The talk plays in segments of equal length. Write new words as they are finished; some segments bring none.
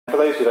For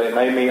those who don't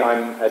know me,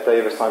 I'm Ed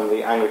Davis. I'm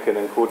the Anglican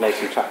and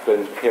Coordinating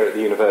Chaplain here at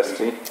the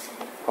university,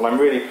 and I'm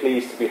really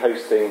pleased to be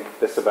hosting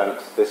this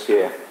event this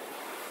year,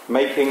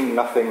 Making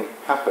Nothing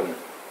Happen,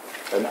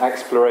 an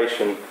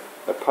exploration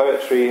of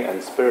poetry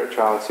and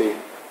spirituality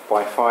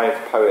by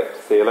 5 poet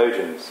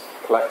theologians,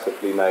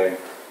 collectively known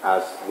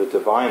as the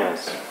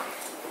Diviners.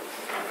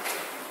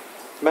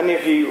 Many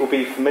of you will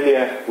be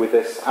familiar with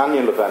this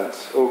annual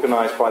event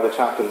organised by the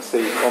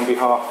Chaplaincy on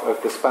behalf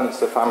of the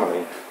Spencer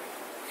family,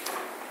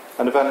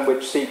 an event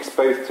which seeks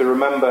both to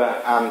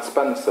remember Anne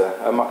Spencer,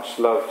 a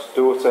much-loved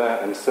daughter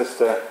and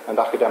sister and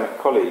academic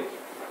colleague,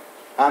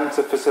 and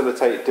to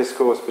facilitate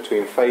discourse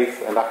between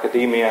faith and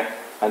academia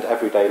and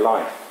everyday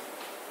life.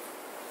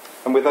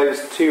 And with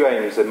those 2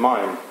 aims in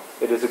mind,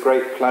 it is a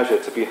great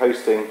pleasure to be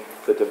hosting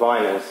the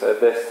Diviners at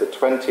this, the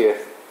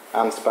 20th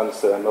Anne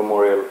Spencer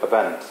Memorial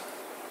event.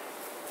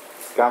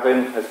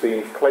 Gavin has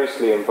been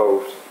closely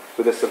involved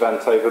with this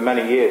event over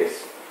many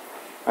years,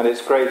 and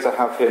it's great to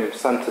have him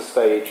centre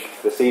stage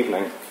this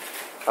evening,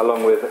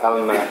 along with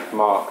Eleanor,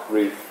 Mark,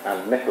 Ruth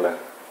and Nicola.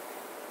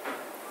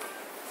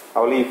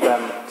 I'll leave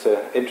them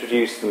to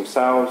introduce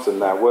themselves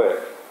and their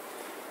work,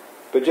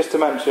 but just to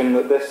mention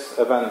that this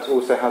event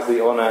also has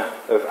the honour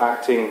of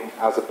acting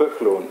as a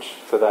book launch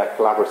for their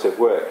collaborative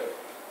work,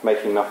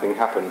 Making Nothing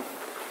Happen. You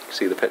can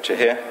see the picture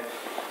here.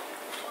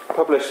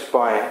 Published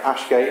by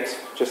Ashgate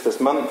just this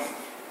month,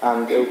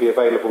 and it will be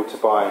available to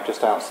buy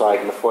just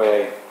outside in the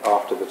foyer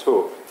after the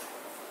talk.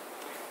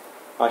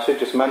 I should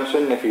just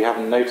mention, if you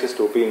haven't noticed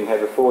or been here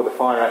before, the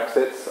fire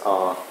exits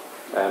are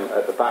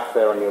at the back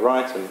there on your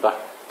right and back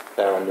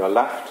there on your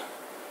left.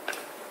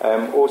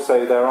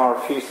 Also, there are a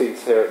few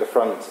seats here at the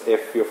front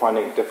if you're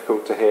finding it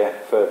difficult to hear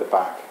further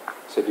back,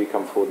 so do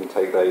come forward and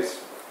take those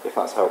if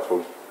that's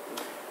helpful.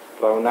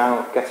 But I will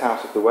now get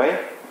out of the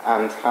way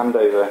and hand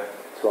over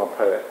to our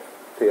poet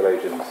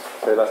theologians.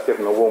 So let's give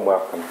them a warm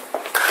welcome.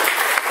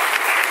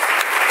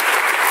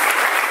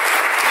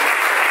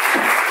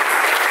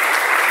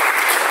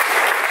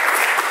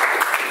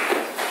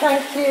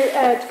 Thank you,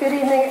 Ed. Good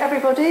evening,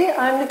 everybody.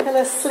 I'm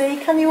Nicola Slee.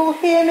 Can you all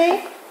hear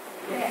me?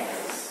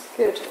 Yes.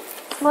 Good.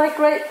 It's my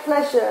great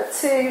pleasure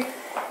to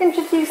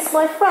introduce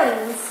my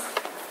friends,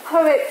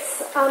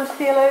 poets and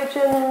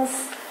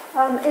theologians,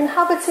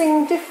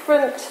 inhabiting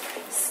different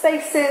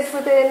spaces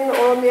within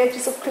or on the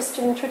edges of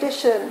Christian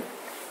tradition.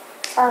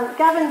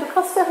 Gavin da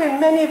Costa, who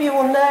many of you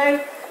will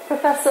know,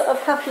 Professor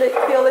of Catholic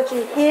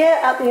Theology here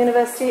at the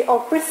University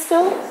of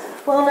Bristol,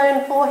 well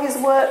known for his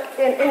work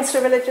in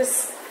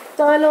interreligious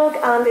dialogue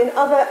and in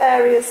other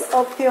areas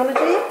of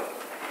theology.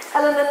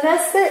 Eleanor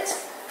Nesbitt,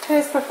 who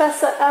is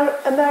Professor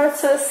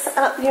Emeritus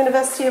at the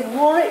University of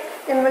Warwick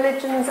in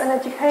Religions and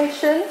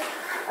Education,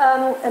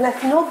 an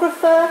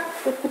ethnographer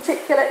with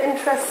particular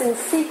interest in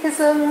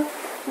Sikhism,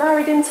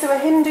 married into a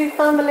Hindu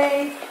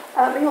family.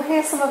 You'll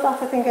hear some of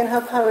that, I think, in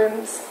her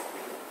poems.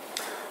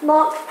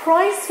 Mark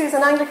Pryce, who's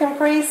an Anglican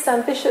priest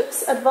and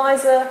bishop's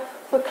advisor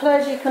for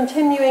clergy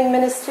continuing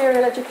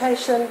ministerial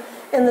education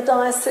in the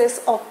Diocese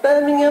of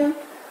Birmingham,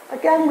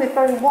 again with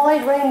very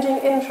wide-ranging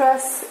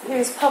interests,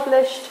 who's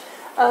published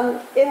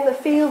in the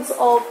fields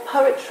of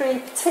poetry,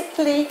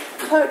 particularly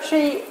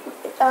poetry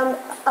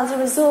as a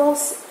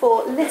resource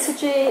for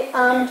liturgy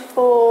and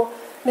for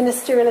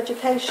ministerial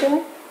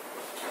education.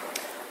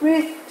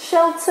 Ruth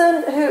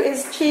Shelton, who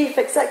is Chief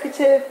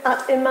Executive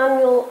at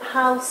Emmanuel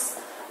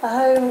House, a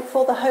home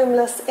for the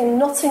homeless in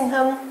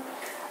Nottingham.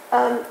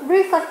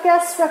 Ruth, I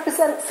guess,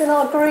 represents in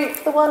our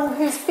group the one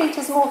whose feet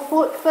is more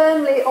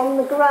firmly on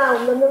the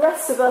ground than the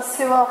rest of us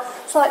who are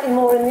slightly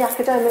more in the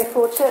academic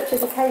or church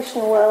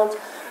education world.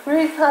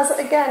 Ruth has,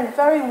 again,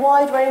 very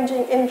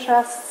wide-ranging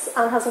interests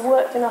and has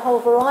worked in a whole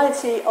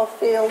variety of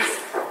fields,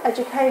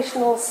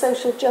 educational,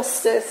 social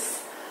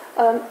justice,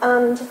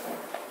 and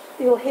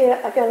you'll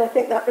hear, again, I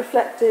think that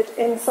reflected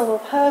in some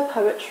of her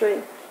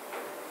poetry.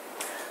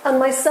 And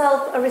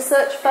myself, a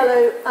research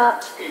fellow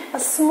at a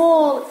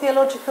small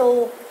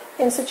theological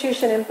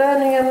institution in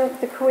Birmingham,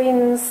 the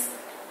Queen's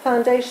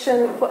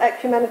Foundation for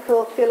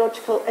Ecumenical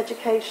Theological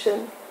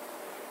Education.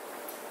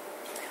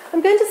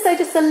 I'm going to say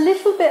just a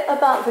little bit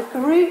about the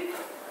group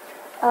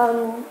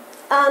and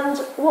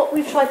what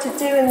we've tried to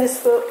do in this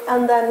book,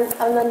 and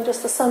then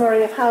just a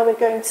summary of how we're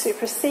going to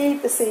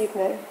proceed this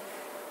evening.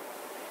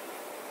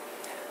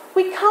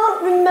 We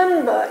can't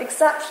remember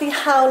exactly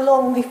how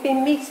long we've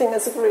been meeting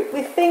as a group.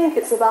 We think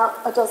it's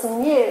about a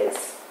dozen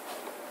years.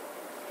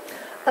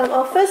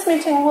 Our first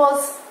meeting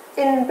was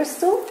in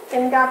Bristol,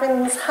 in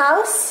Gavin's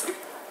house,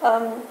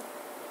 and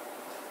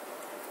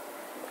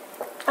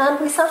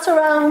we sat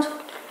around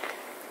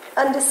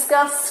and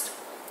discussed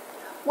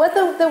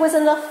whether there was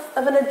enough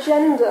of an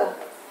agenda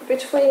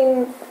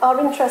between our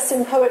interest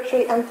in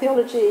poetry and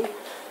theology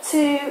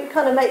to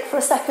kind of make for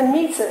a second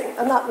meeting,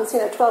 and that was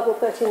 12 or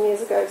 13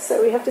 years ago,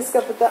 so we have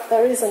discovered that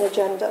there is an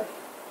agenda.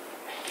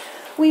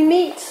 We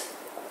meet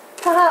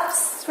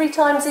perhaps 3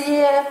 times a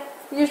year,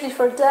 usually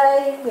for a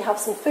day. We have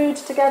some food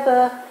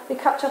together, we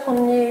catch up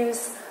on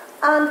news,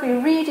 and we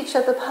read each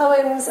other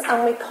poems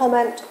and we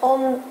comment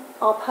on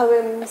our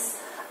poems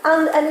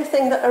and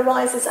anything that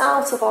arises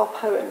out of our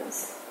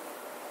poems.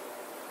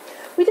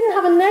 We didn't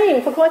have a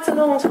name for quite a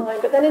long time,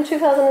 but then in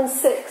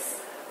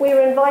 2006 we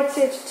were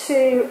invited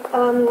to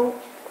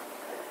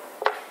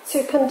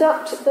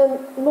conduct the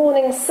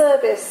morning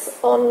service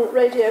on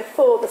Radio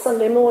 4, the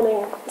Sunday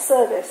morning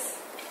service.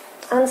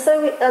 And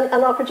so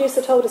and our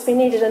producer told us we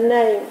needed a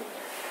name.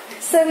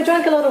 So we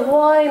drank a lot of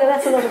wine and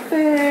ate a lot of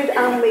food,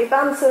 and we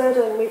bantered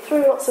and we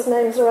threw lots of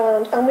names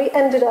around, and we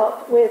ended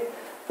up with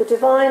the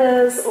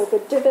Diviners or the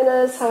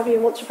Diviners, however you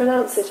want to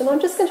pronounce it. And I'm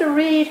just going to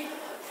read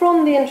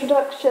from the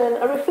introduction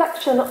a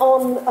reflection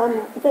on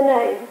the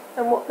name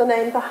and what the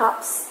name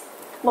perhaps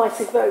might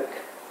evoke.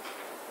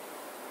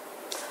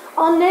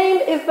 Our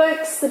name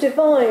evokes the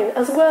divine,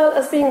 as well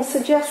as being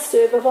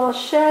suggestive of our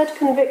shared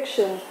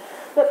conviction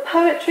that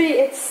poetry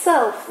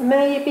itself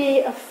may be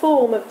a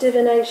form of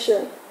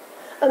divination,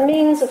 a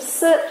means of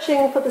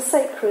searching for the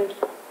sacred,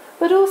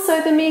 but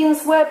also the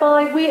means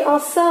whereby we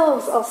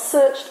ourselves are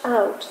searched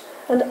out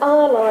and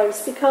our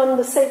lives become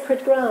the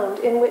sacred ground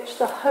in which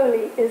the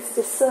holy is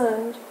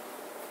discerned.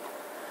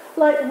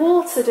 Like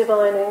water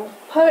divining,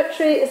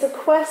 poetry is a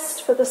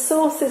quest for the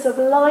sources of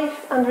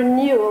life and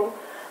renewal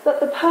that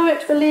the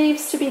poet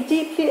believes to be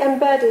deeply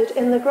embedded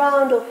in the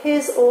ground of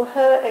his or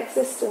her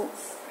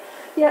existence,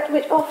 yet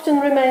which often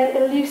remain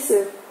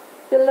elusive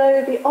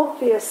below the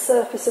obvious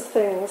surface of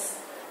things,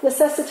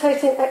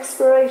 necessitating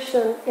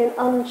exploration in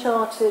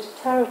uncharted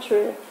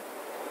territory.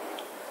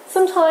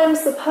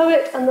 Sometimes the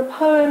poet and the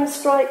poem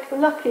strike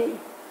lucky,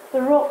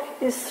 the rock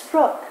is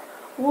struck,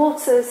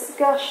 waters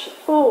gush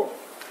forth.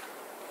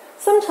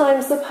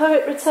 Sometimes the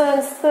poet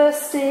returns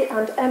thirsty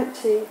and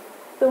empty,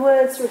 the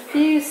words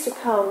refuse to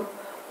come,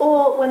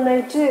 or when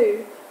they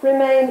do,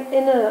 remain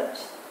inert,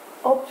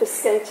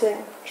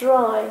 obfuscating,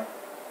 dry.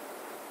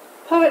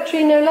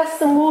 Poetry, no less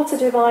than water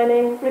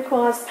divining,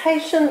 requires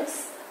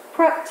patience,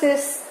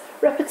 practice,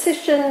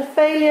 repetition,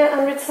 failure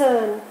and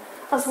return,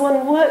 as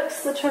one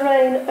works the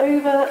terrain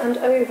over and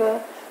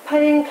over,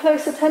 paying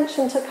close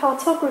attention to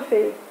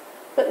cartography,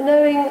 but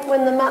knowing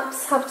when the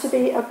maps have to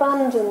be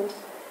abandoned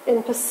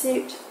in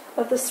pursuit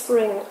of the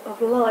spring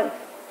of life.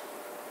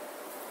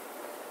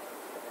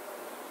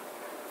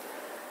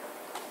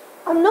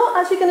 I'm not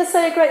actually going to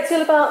say a great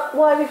deal about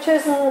why we've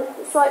chosen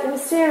a slightly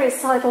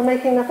mysterious title,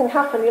 Making Nothing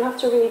Happen. You'll have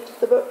to read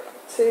the book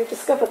to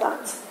discover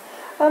that.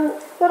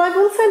 But I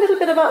will say a little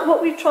bit about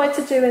what we've tried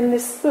to do in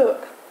this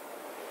book.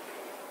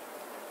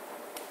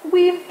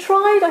 We've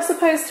tried, I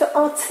suppose, to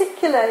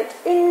articulate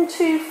in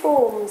two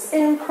forms,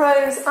 in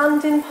prose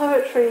and in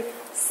poetry,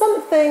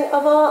 something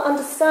of our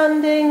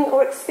understanding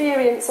or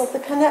experience of the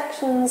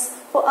connections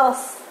for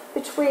us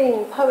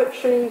between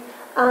poetry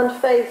and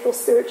faith or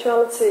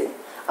spirituality.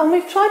 And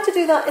we've tried to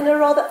do that in a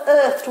rather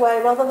earthed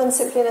way rather than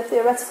simply in a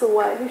theoretical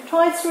way. We've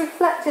tried to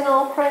reflect in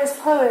our prose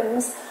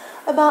poems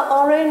about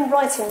our own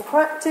writing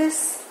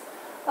practice,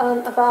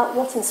 about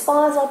what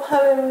inspires our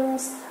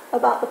poems,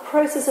 about the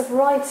process of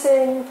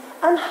writing,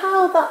 and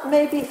how that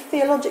may be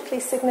theologically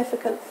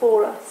significant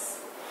for us.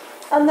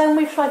 And then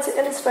we've tried to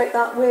illustrate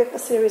that with a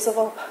series of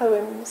our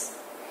poems.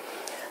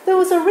 There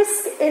was a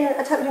risk in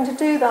attempting to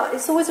do that.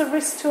 It's always a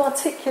risk to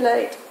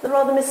articulate the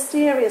rather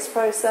mysterious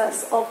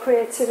process of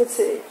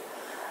creativity.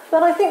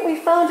 But I think we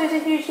found it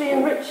a hugely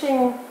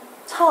enriching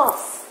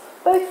task,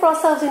 both for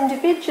ourselves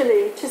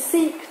individually, to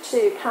seek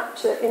to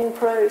capture in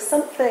prose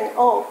something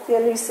of the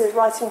elusive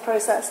writing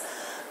process,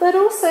 but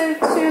also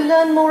to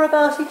learn more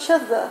about each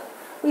other.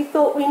 We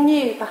thought we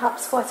knew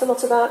perhaps quite a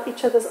lot about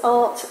each other's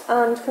art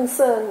and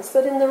concerns,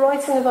 but in the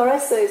writing of our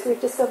essays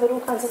we've discovered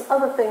all kinds of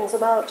other things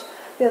about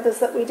the others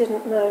that we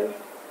didn't know.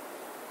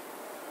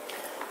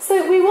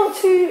 So we want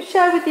to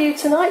share with you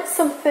tonight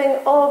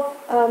something of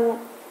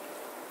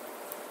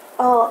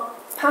our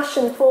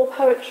passion for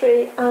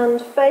poetry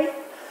and faith.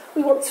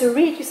 We want to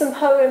read you some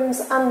poems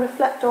and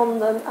reflect on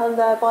them, and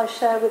thereby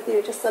share with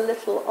you just a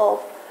little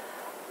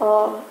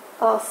of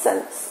our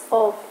sense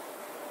of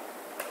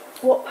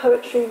what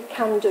poetry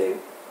can do.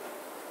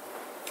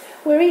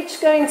 We're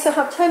each going to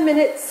have 10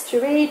 minutes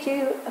to read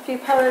you a few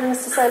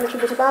poems, to say a little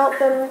bit about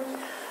them,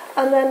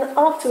 and then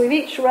after we've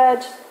each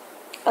read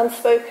and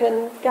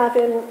spoken,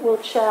 Gavin will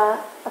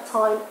chair a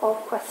time of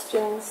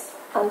questions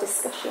and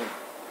discussion.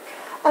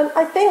 And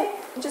I think,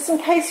 just in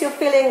case you're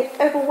feeling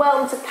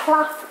overwhelmed to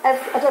clap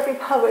at every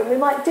poem, we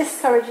might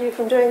discourage you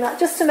from doing that,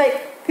 just to make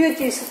good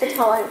use of the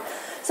time.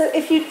 So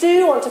if you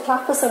do want to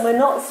clap us, and we're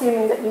not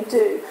assuming that you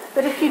do,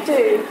 but if you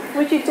do,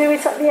 would you do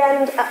it at the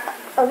end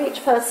of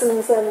each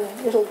person's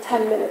little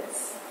 10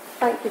 minutes?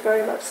 Thank you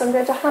very much. So I'm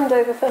going to hand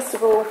over, first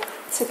of all,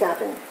 to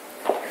Gavin.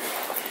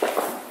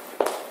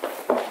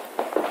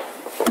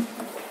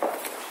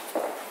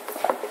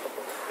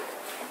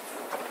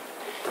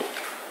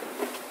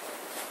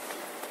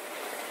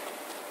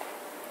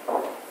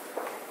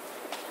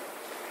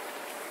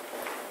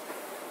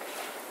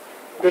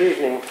 Good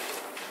evening.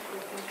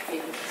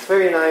 It's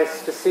very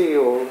nice to see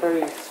you all.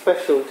 Very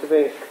special to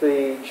make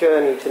the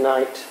journey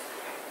tonight,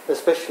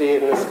 especially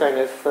in this kind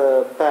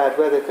of bad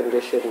weather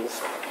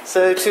conditions.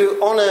 So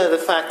to honour the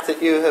fact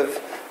that you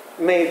have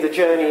made the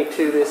journey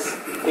to this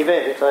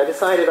event, I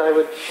decided I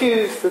would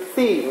choose the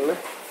theme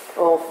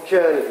of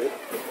journey.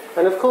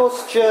 And of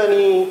course,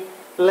 journey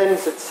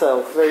lends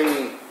itself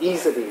very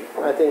easily,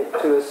 I think,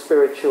 to a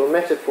spiritual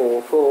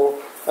metaphor for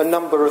a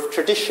number of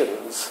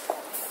traditions.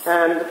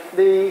 And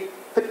the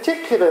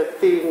particular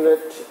theme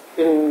that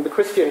in the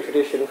Christian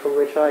tradition from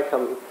which I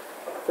come,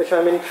 which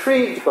I'm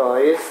intrigued by,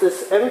 is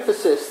this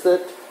emphasis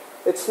that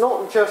it's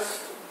not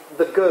just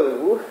the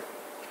goal,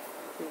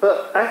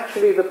 but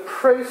actually the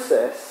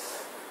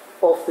process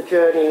of the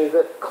journey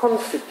that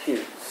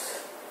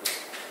constitutes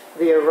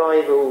the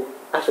arrival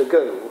at a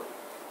goal.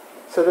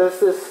 So there's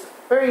this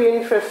very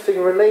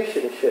interesting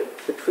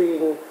relationship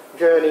between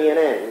journey and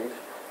end.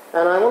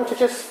 And I want to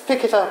just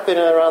pick it up in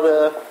a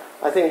rather,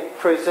 I think,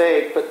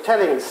 prosaic but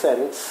telling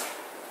sense,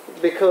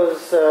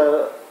 because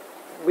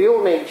we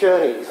all make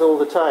journeys all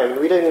the time.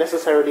 We don't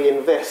necessarily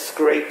invest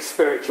great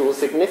spiritual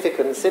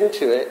significance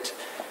into it.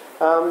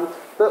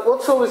 But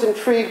what's always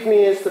intrigued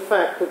me is the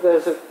fact that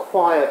there's a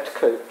quiet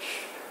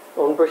coach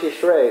on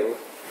British Rail,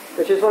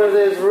 which is one of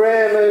those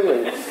rare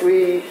moments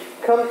we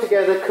come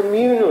together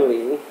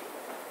communally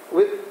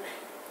with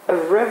a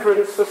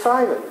reverence for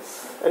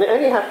silence. And it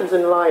only happens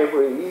in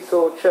libraries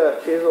or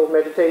churches or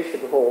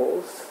meditation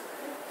halls.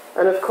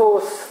 And of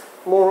course,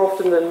 more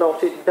often than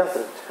not, it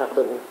doesn't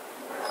happen.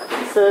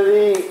 So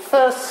the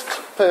first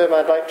poem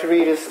I'd like to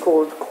read is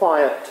called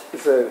Quiet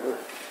Zone.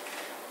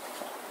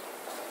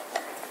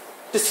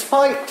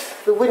 Despite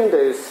the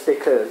window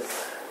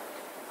stickers,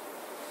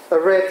 a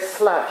red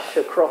slash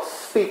across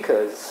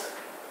speakers,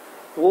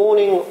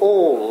 warning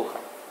all,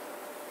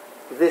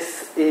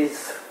 this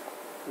is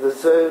the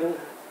zone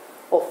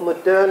of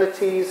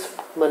modernity's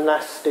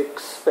monastic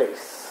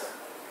space.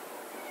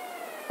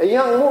 A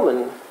young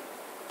woman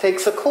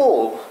takes a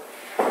call.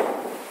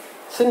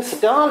 Since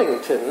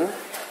Darlington,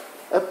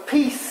 a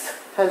peace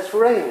has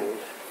reigned,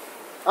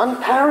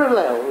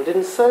 unparalleled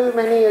in so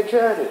many a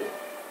journey.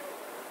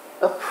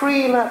 A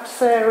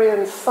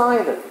prelapsarian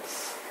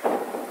silence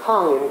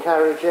hung in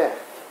carriage F.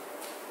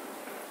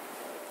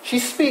 She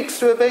speaks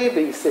to a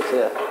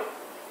babysitter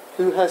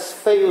who has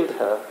failed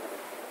her.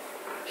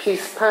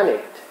 She's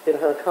panicked in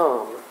her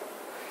calm.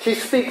 She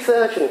speaks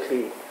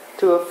urgently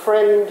to a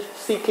friend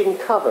seeking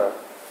cover.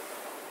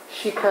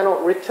 She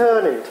cannot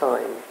return in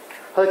time.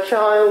 Her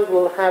child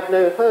will have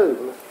no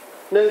home,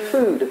 no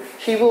food.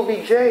 She will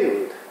be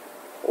jailed,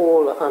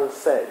 all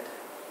unsaid.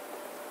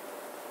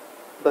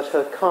 But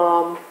her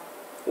calm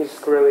is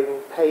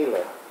growing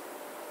paler.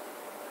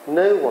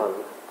 No one,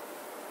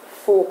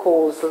 4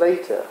 calls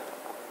later,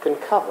 can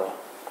cover.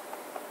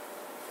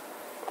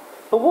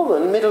 A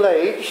woman,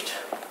 middle-aged,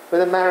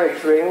 with a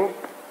marriage ring,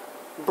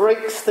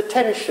 breaks the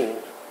tension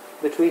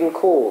between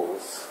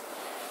calls.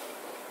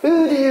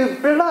 Who do you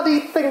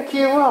bloody think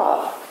you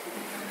are?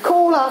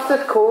 Call after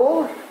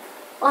call.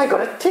 I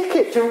got a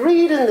ticket to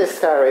read in this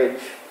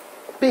carriage.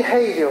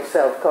 Behave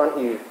yourself, can't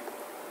you?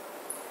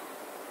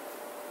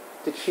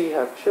 Did she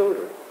have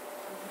children?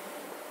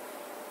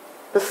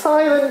 The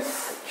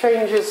silence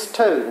changes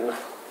tone.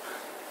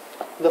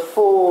 The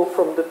fall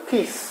from the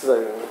peace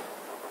zone.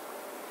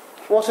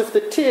 What of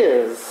the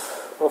tears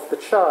of the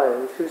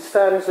child who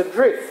stands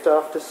adrift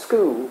after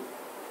school?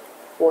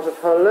 What of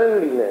her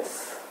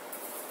loneliness?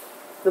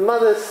 The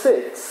mother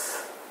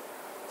sits,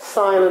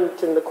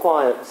 silent in the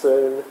quiet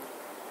zone,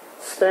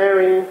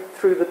 staring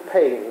through the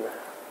pain.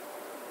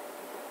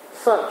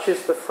 Such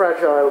is the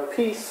fragile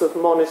peace of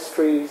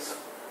monasteries,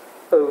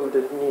 old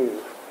and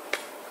new.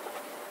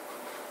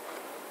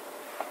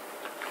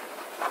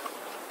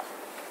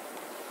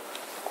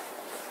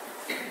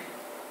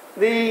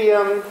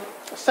 The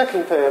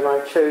second poem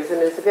I've chosen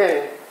is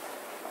again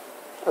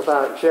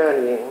about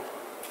journeying.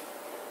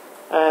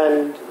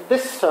 And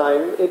this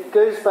time it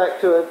goes back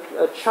to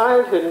a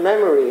childhood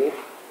memory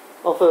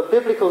of a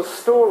biblical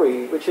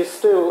story which is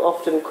still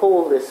often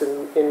called this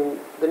in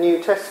the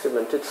New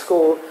Testament. It's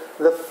called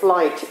the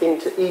flight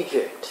into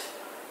Egypt,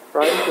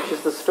 right? Which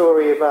is the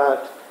story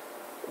about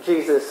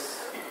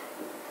Jesus,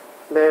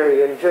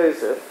 Mary and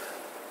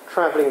Joseph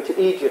travelling to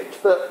Egypt.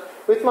 But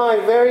with my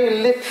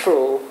very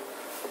literal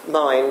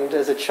mind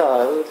as a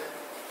child,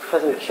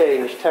 hasn't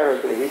changed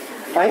terribly,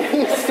 I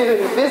used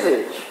to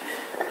envisage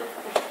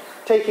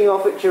taking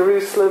off at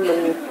Jerusalem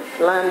and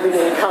landing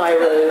in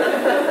Cairo.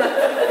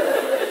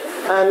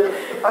 And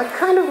I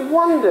kind of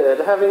wondered,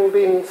 having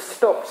been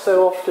stopped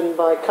so often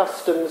by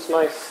customs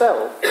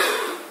myself,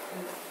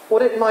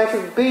 what it might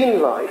have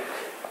been like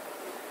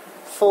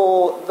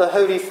for the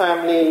Holy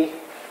Family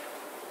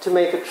to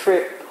make a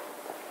trip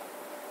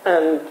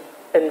and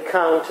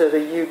encounter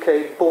the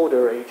UK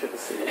border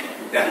agency.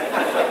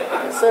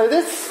 So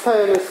this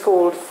poem is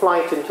called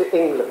Flight into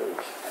England.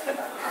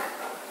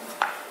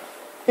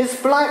 His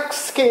black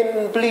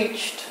skin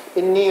bleached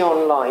in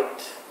neon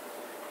light,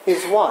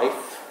 his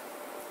wife,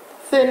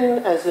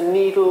 thin as a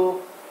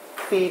needle,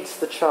 feeds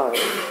the child.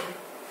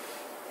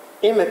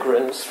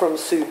 Immigrants from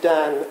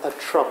Sudan are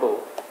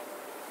trouble.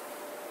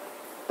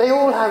 They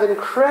all have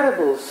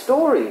incredible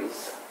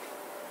stories.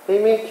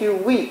 They make you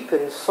weep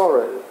in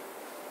sorrow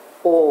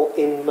or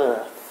in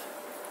mirth.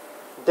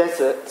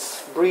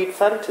 Deserts breed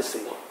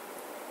fantasy.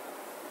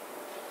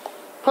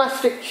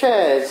 Plastic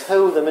chairs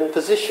hold them in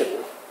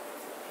position,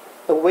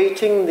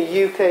 awaiting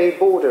the UK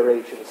border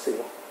agency.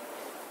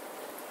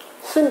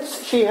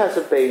 Since she has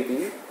a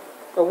baby,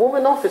 a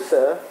woman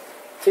officer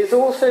is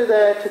also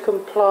there to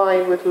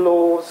comply with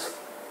laws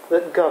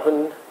that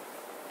govern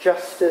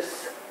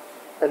justice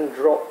and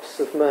drops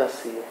of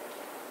mercy.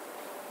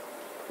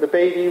 The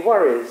baby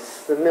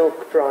worries the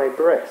milk-dry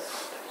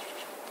breast.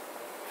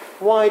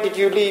 Why did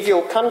you leave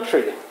your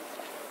country?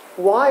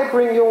 Why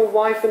bring your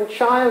wife and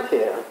child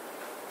here?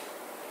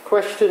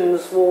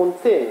 Questions worn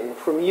thin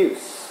from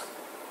use.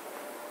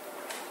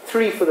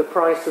 3 for the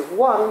price of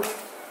 1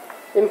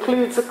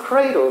 includes a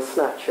cradle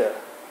snatcher.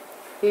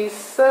 He's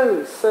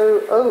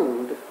so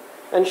old,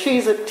 and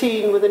she's a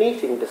teen with an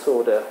eating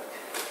disorder.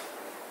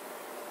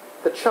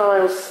 The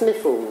child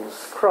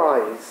sniffles,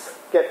 cries,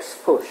 gets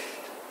pushed,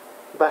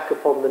 back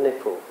upon the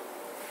nipple.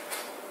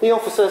 The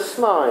officer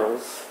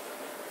smiles.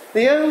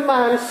 The old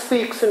man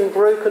speaks in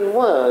broken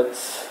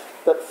words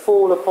that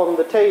fall upon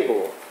the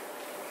table.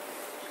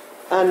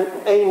 An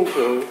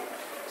angel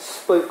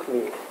spoke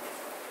me.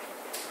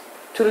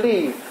 To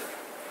leave,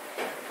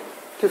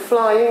 to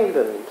fly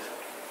England,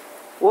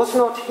 was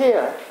not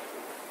here.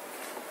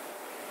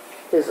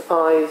 His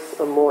eyes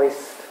are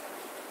moist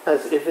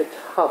as if it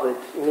hovered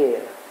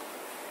near.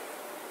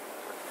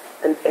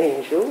 An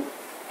angel?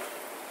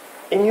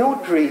 In your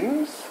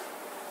dreams?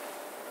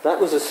 That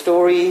was a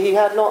story he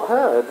had not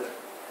heard.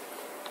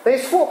 They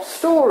swapped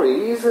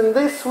stories, and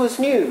this was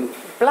new.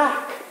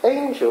 Black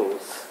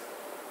angels.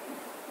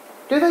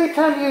 Do they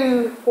tell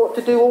you what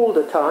to do all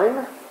the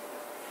time?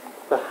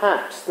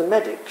 Perhaps the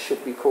medic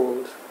should be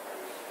called.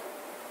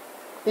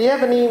 The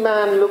ebony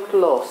man looked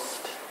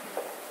lost.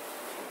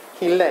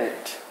 He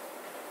leant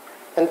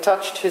and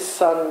touched his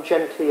son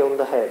gently on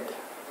the head.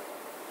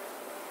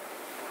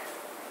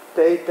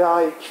 They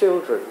die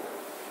children,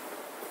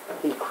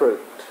 he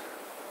croaked.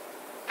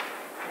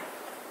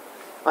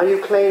 Are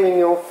you claiming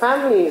your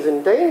family's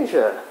in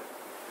danger?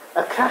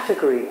 A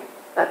category,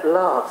 at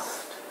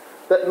last,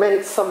 that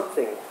meant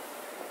something.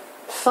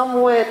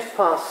 Somewhere to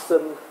pass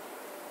them,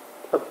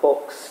 a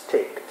box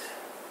ticked.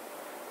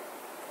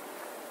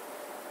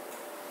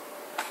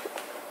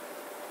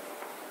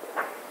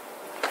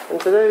 And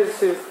to those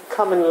who've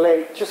come in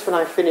late, just when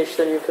I finish,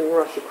 then you can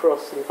rush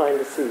across and find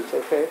a seat,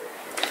 okay?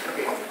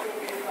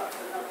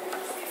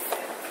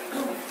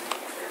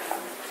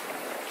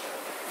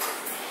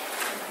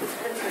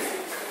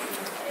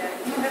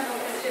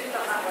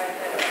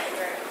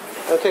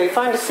 Okay,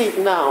 find a seat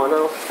now and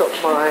I'll stop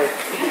my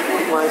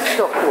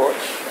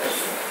stopwatch.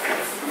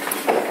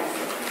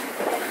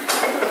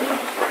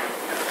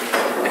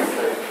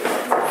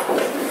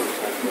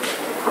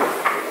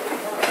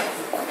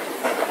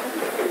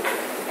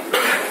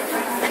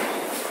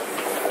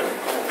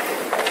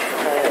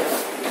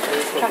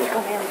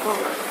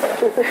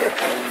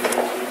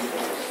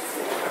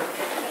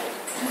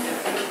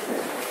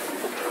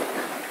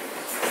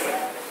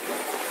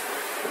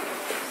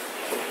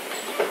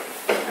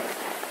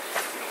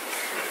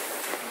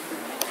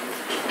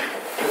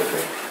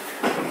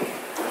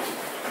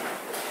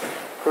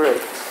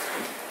 Great.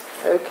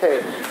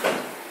 Okay.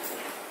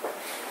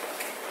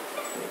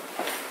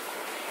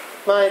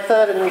 My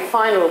third and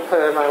final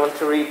poem I want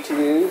to read to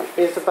you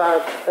is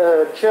about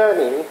a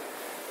journey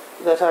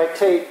that I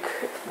take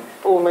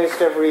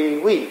almost every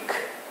week.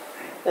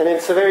 And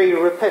it's a very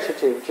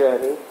repetitive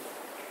journey.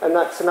 And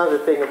that's another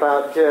thing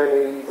about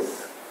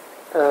journeys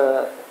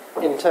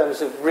in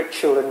terms of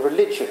ritual and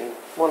religion.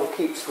 One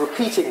keeps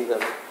repeating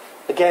them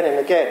again and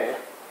again.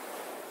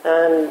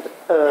 And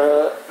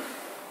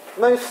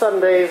most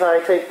Sundays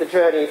I take the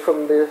journey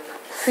from the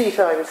seat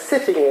I'm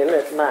sitting in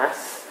at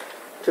Mass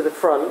to the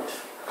front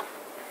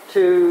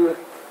to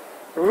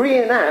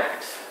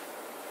reenact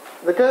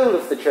the goal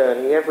of the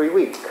journey every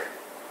week.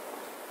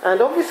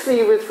 And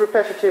obviously with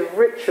repetitive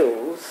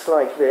rituals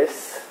like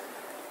this,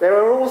 there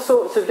are all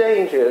sorts of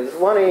dangers.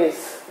 One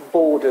is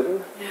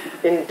boredom,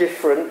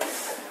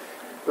 indifference,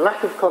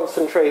 lack of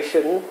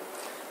concentration,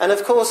 and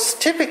of course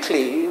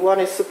typically one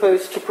is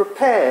supposed to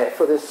prepare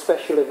for this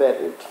special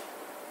event.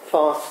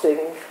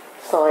 Fasting,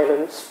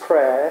 silence,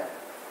 prayer.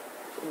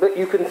 But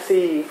you can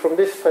see from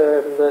this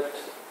poem that,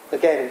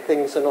 again,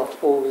 things are not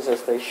always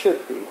as they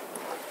should be.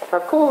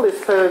 I've called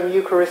this poem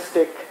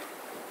Eucharistic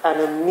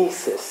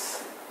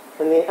Anamnesis.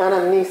 And the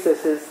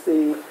anamnesis is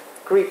the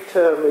Greek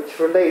term which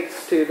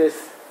relates to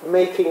this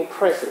making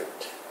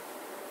present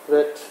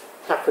that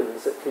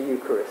happens at the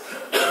Eucharist.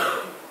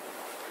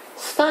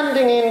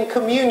 Standing in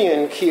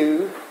communion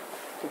queue,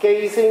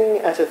 gazing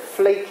at a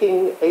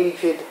flaking,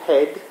 aged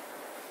head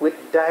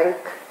with dank,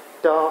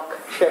 dark,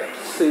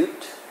 checked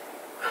suit.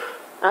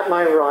 At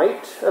my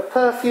right, a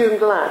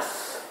perfumed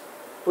lass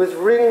with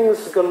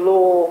rings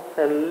galore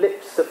and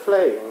lips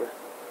aflame.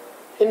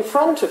 In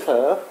front of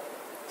her,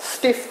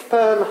 stiff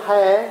perm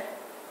hair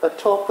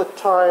atop a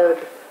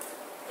tired,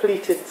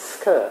 pleated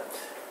skirt.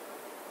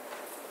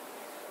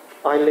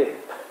 I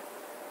limp,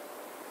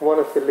 one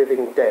of the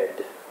living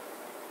dead,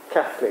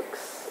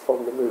 Catholics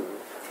on the move.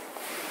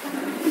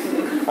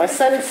 I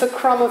sense a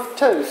crumb of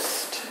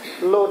toast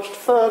lodged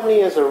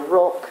firmly as a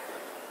rock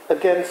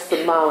against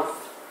the mouth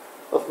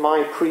of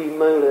my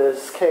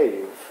premolar's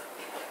cave.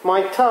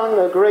 My tongue,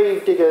 a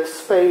gravedigger's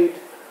spade,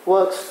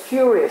 works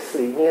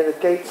furiously near the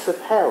gates of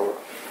hell.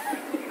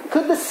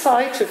 Could the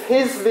sight of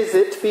his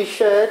visit be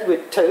shared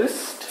with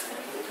toast,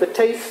 the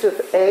taste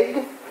of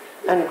egg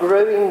and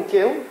growing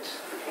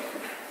guilt?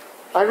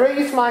 I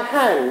raise my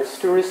hands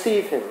to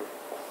receive him,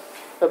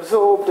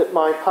 absorbed at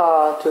my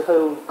power to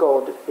hold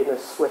God in a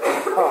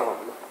sweaty calm.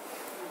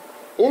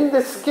 In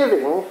this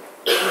giving,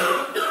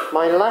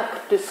 my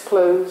lack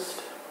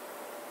disclosed,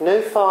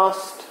 no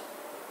fast,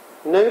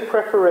 no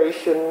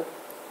preparation,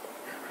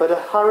 but a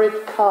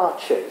hurried car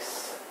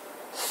chase,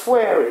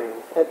 swearing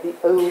at the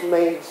old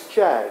maid's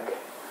jag.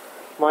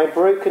 My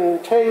broken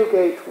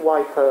tailgate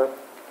wiper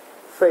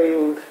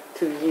failed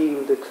to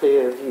yield a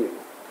clear view.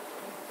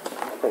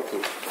 Thank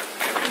you.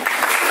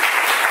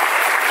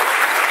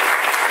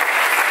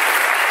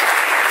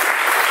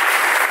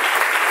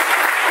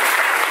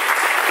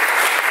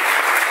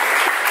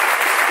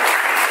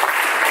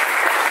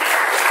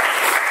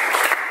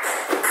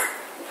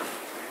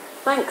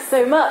 Thanks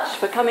so much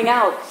for coming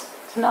out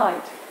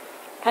tonight.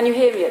 Can you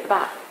hear me at the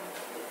back?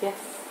 Yes.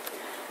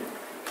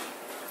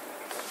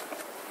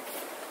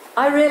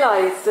 I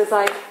realised as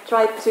I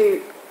tried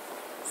to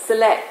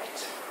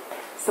select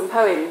some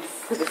poems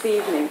for this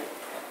evening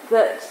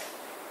that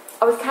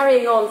I was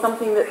carrying on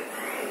something that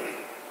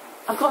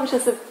I'm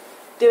conscious of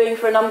doing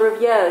for a number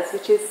of years,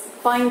 which is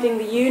finding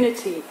the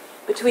unity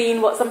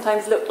between what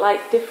sometimes look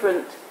like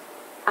different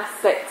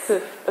aspects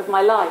of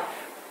my life.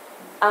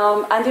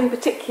 And in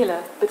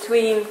particular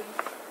between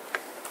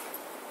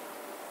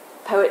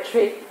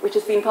poetry, which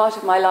has been part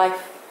of my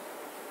life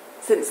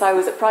since I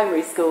was at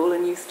primary school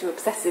and used to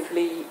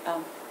obsessively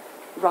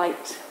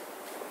write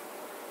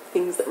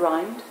things that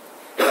rhymed,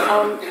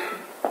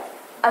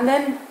 and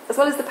then, as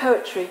well as the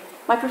poetry,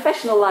 my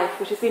professional life,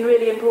 which has been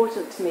really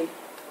important to me,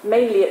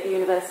 mainly at the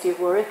University of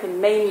Warwick and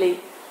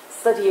mainly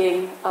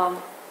studying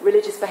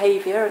religious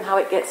behaviour and how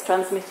it gets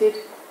transmitted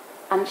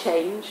and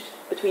changed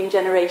between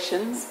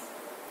generations.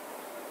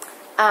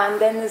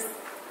 And then there's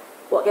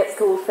what gets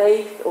called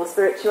faith or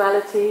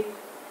spirituality,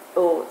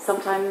 or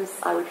sometimes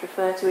I would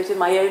refer to it in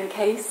my own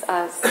case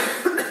as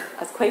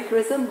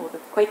Quakerism, or the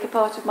Quaker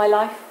part of my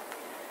life.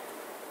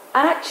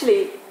 And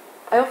actually,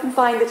 I often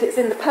find that it's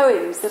in the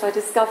poems that I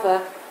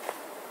discover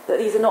that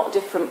these are not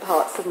different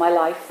parts of my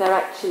life. They're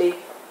actually,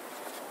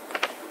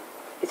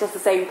 it's just the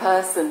same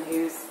person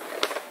who's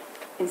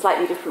in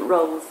slightly different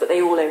roles, but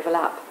they all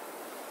overlap.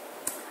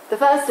 The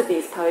first of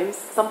these poems,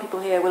 some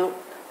people here will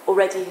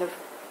already have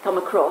come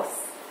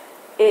across.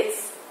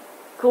 It's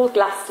called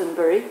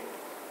Glastonbury,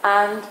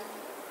 and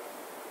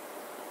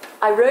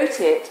I wrote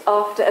it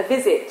after a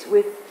visit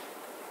with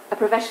a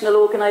professional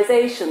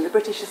organisation, the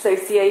British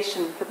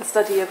Association for the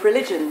Study of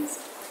Religions.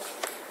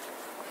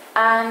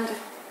 And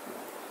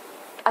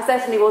I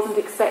certainly wasn't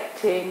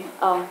expecting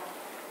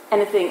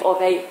anything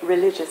of a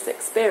religious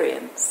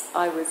experience.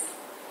 I was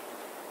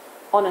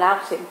on an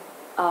outing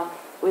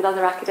with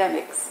other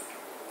academics.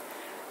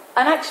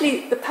 And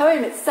actually, the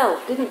poem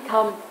itself didn't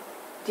come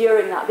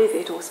during that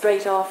visit or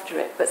straight after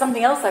it. But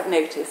something else I've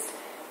noticed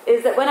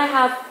is that when I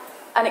have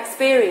an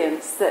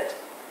experience that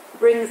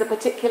brings a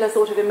particular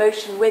sort of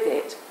emotion with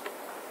it,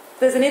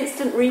 there's an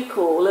instant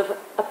recall of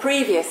a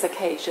previous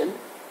occasion,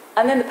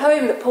 and then the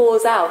poem that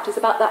pours out is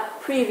about that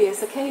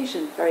previous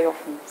occasion very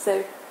often.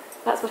 So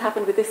that's what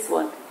happened with this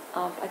one.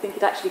 I think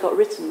it actually got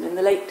written in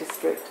the Lake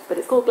District, but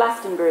it's called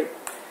Glastonbury.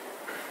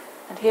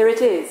 And here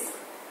it is.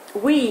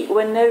 We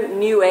were no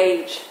New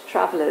Age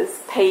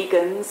travellers,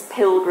 pagans,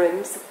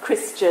 pilgrims,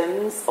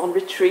 Christians on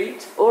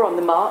retreat or on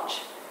the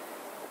march,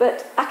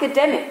 but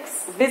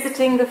academics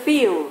visiting the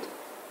field.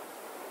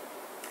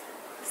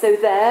 So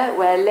there,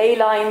 where ley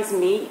lines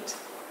meet,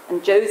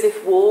 and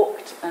Joseph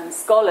walked, and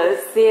scholars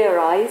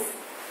theorise,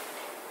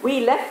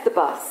 we left the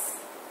bus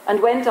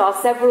and went our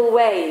several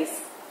ways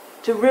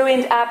to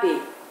ruined abbey,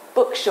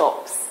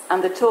 bookshops,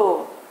 and the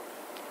Tor.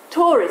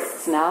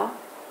 Tourists now,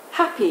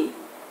 happy,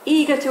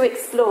 eager to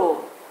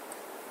explore,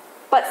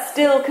 but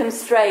still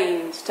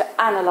constrained to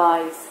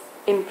analyse,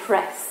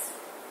 impress,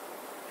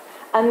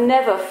 and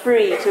never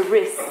free to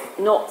risk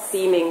not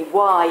seeming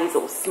wise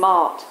or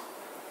smart.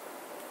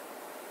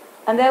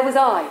 And there was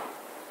I,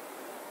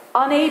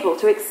 unable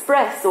to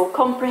express or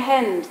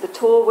comprehend the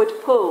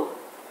toreward pull,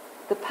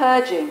 the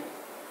purging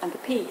and the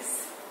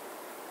peace.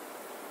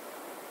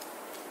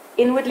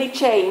 Inwardly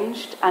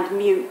changed and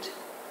mute,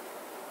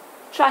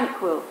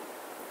 tranquil,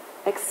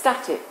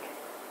 ecstatic,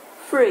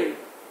 free.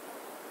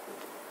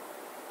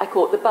 I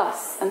caught the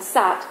bus and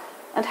sat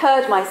and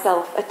heard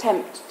myself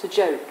attempt to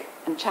joke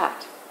and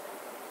chat.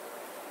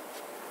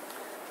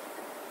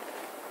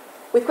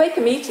 With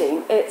Quaker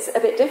Meeting, it's a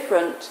bit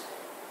different.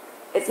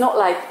 It's not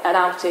like an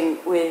outing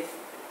with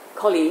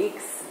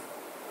colleagues.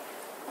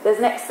 There's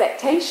an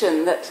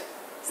expectation that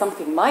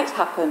something might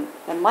happen.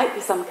 There might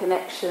be some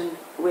connection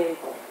with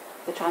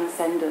the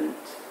transcendent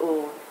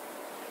or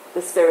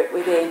the spirit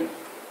within.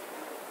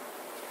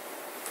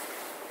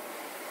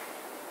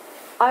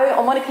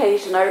 On one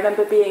occasion, I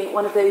remember being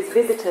one of those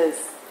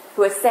visitors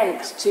who are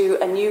sent to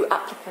a new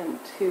applicant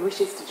who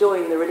wishes to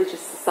join the Religious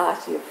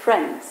Society of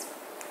Friends.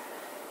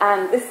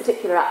 And this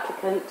particular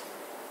applicant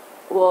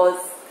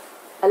was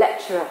a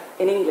lecturer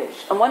in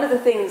English. And one of the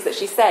things that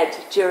she said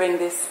during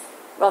this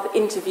rather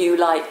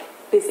interview-like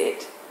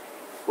visit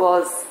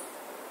was,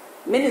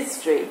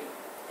 ministry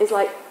is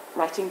like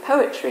writing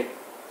poetry.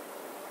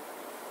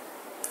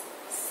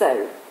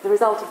 So, the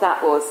result of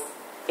that was,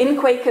 in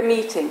Quaker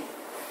meeting,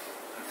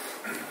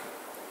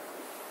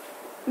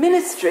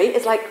 ministry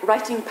is like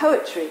writing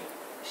poetry,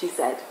 she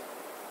said.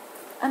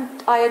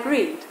 And I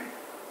agreed.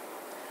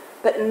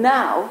 But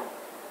now,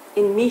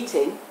 in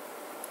meeting,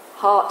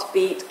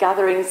 heartbeat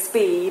gathering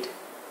speed,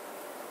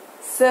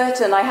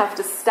 certain I have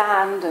to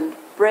stand and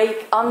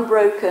break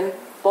unbroken,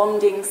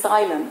 bonding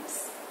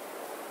silence.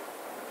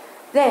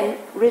 Then,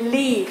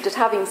 relieved at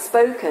having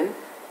spoken,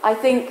 I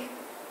think,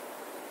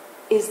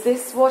 is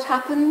this what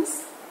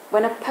happens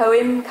when a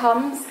poem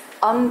comes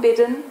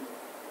unbidden,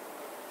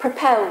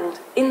 propelled,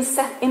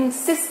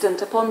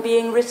 insistent upon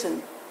being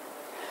written?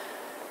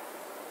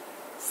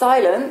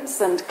 Silence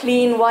and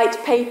clean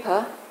white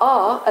paper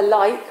are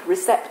alike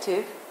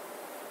receptive.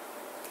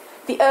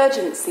 The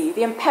urgency,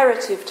 the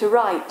imperative to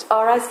write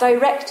are as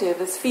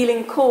directive as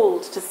feeling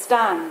called to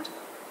stand.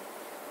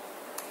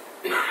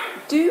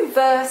 Do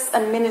verse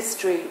and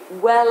ministry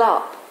well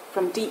up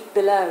from deep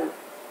below,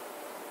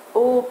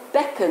 or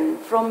beckon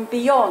from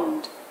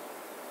beyond?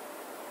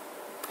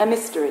 A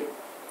mystery.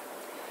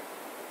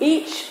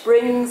 Each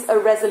brings a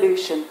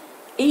resolution.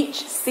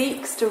 Each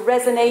seeks to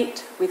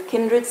resonate with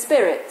kindred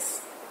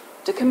spirits,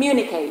 to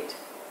communicate.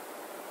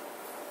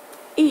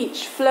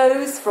 Each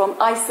flows from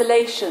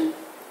isolation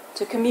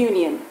to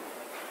communion.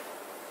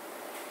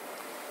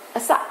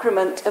 A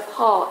sacrament of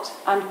heart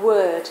and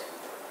word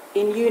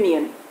in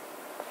union.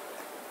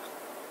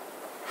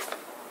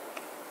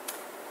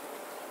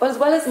 But as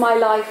well as my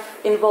life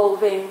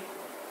involving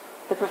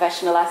the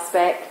professional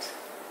aspect,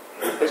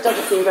 which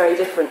doesn't seem very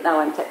different now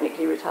I'm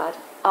technically retired,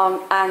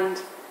 and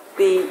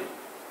the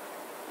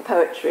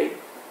poetry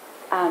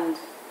and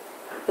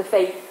the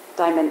faith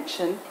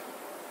dimension,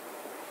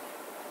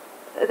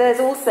 there's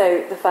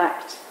also the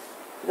fact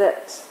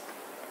that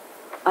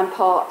I'm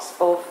part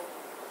of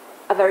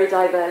a very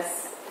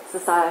diverse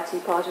society,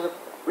 part of a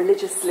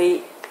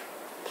religiously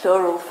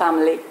plural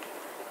family.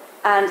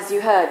 And as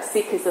you heard,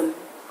 Sikhism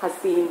has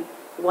been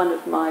one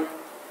of my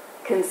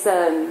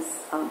concerns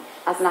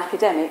as an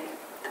academic.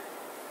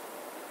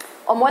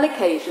 On one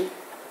occasion,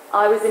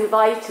 I was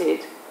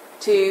invited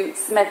to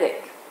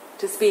Smethwick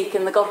to speak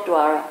in the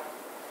Gurdwara.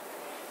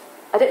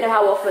 I don't know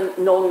how often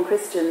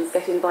non-Christians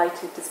get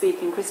invited to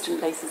speak in Christian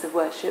places of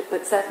worship,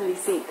 but certainly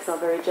Sikhs are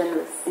very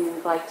generous in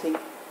inviting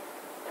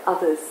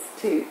others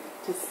to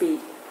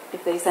speak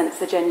if they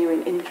sense a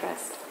genuine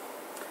interest.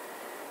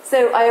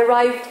 So I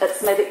arrived at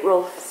Smethwick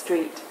Rolfe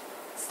Street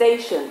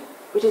station,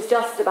 which is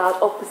just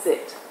about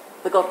opposite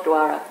the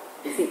Gurdwara,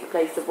 the Sikh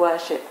place of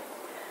worship.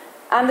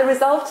 And the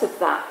result of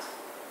that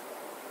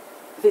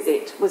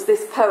visit was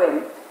this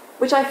poem,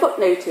 which I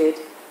footnoted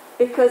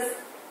because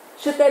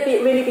should there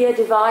really be a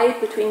divide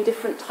between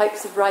different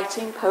types of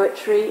writing,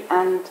 poetry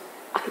and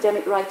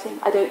academic writing?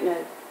 I don't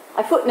know.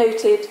 I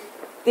footnoted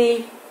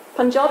the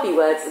Punjabi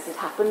words as it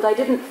happened. I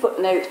didn't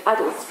footnote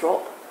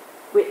Addlestrop,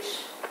 which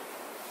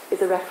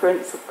is a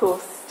reference, of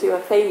course, to a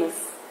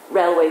famous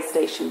railway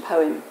station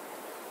poem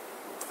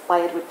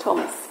by Edward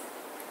Thomas.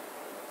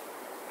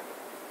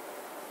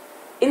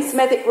 In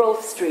Smethwick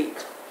Rolfe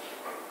Street,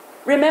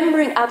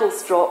 remembering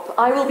Addlestrop,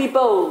 I will be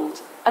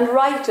bold and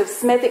write of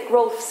Smethwick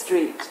Rolfe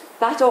Street,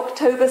 that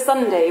October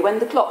Sunday when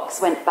the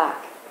clocks went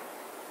back.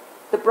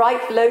 The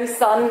bright low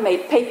sun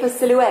made paper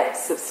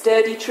silhouettes of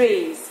sturdy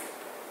trees.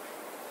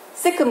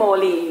 Sycamore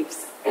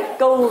leaves,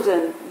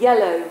 golden,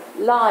 yellow,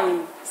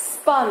 lime,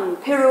 spun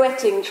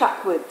pirouetting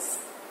trackwards,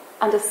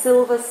 and a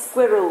silver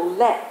squirrel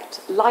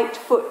leapt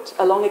light-foot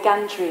along a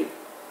gantry.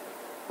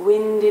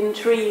 Wind in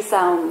tree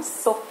sounds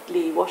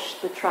softly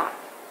washed the track.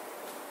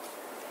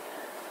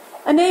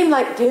 A name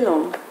like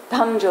Dillon,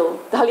 Danjal,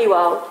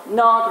 Dhaliwal,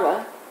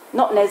 Nagra,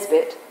 not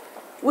Nesbitt,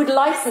 would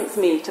license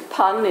me to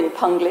pun in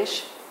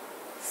Punglish,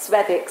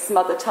 Smethwick's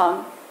mother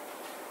tongue.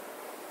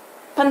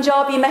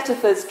 Punjabi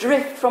metaphors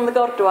drift from the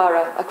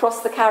Gurdwara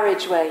across the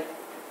carriageway.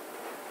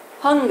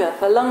 Hunger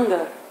for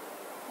langar,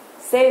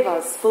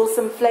 seva's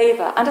fulsome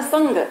flavour, and a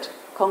sangat,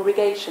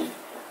 congregation,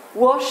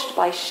 washed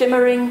by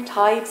shimmering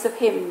tides of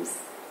hymns,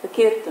 the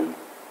kirtan,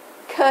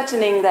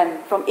 curtaining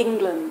them from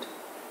England,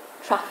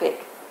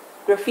 traffic,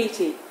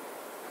 graffiti,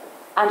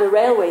 and a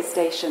railway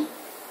station,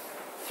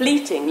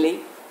 fleetingly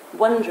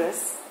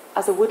wondrous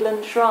as a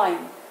woodland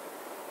shrine.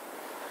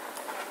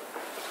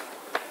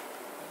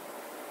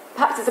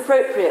 Perhaps it's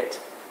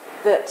appropriate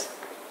that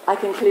I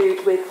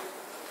conclude with,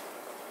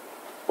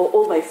 or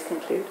almost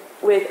conclude,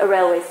 with a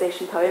railway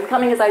station poem,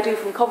 coming as I do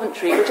from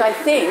Coventry, which I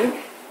think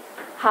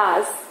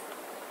has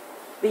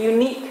the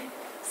unique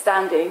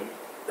standing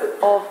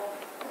of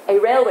a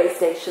railway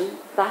station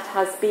that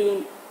has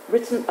been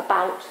written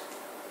about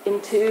in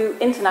 2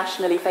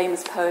 internationally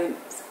famous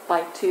poems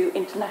by 2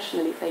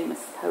 internationally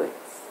famous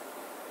poets.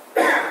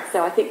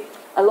 So I think,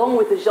 along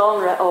with the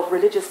genre of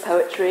religious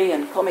poetry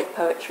and comic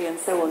poetry and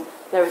so on,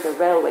 there is a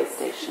railway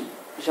station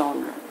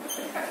genre,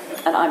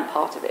 and I'm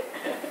part of it.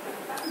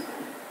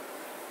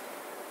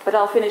 But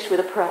I'll finish with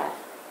a prayer.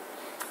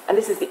 And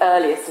this is the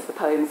earliest of the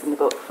poems in the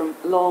book, from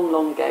long,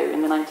 long ago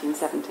in the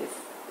 1970s.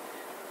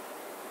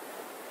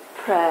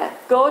 Prayer.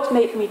 God,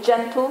 make me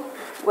gentle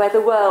where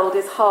the world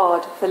is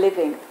hard for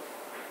living,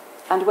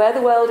 and where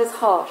the world is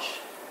harsh,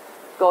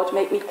 God,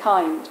 make me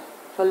kind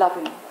for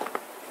loving.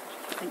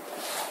 Thank you.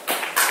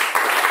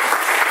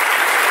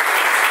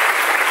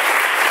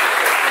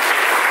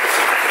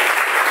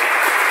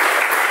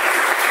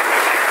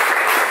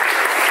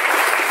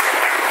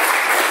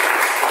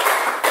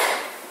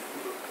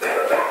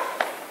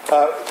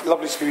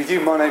 Lovely to be with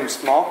you. My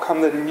name's Mark.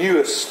 I'm the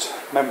newest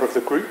member of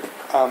the group.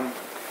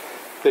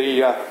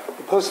 The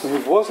person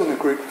who was in the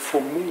group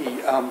before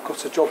me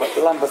got a job at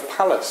the Lambeth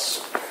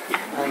Palace,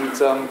 and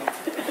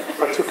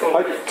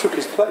I took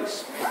his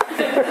place.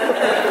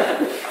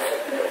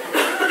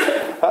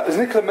 As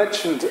Nicola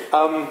mentioned,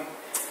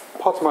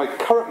 part of my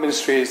current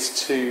ministry is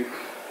to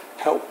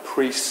help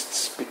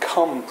priests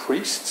become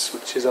priests,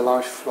 which is a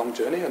lifelong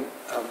journey. And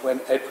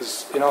when Ed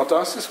was in our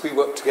diocese, we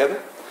worked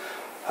together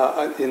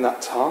in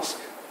that task.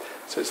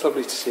 So it's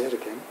lovely to see Ed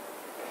again.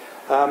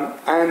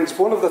 And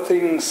one of the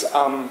things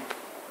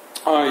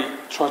I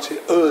try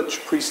to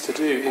urge priests to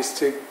do is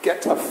to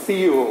get a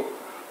feel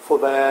for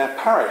their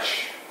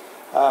parish.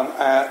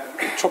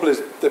 The trouble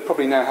is, they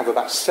probably now have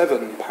about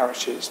 7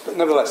 parishes, but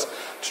nevertheless,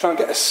 to try and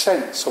get a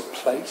sense of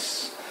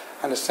place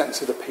and a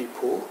sense of the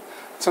people.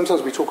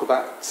 Sometimes we talk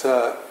about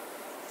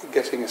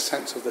getting a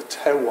sense of the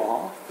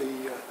terroir,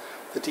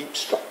 the deep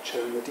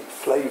structure and the deep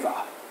flavour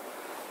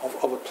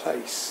of a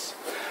place.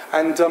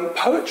 And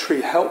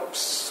poetry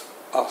helps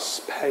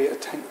us pay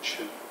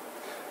attention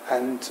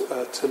and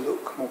to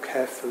look more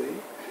carefully.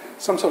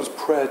 Sometimes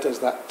prayer does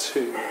that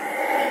too.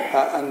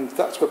 And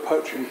that's where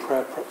poetry and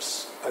prayer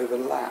perhaps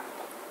overlap.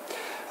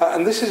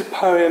 And this is a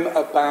poem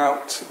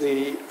about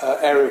the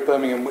area of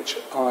Birmingham which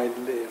I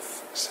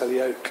live, Selly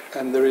Oak.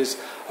 And there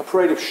is a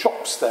parade of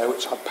shops there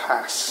which I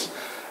pass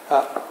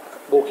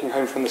walking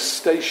home from the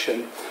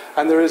station.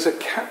 And there is a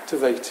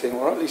captivating,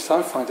 or at least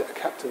I find it a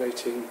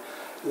captivating,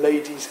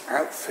 ladies'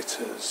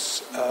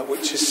 outfitters,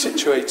 which is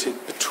situated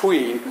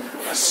between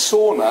a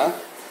sauna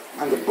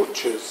and a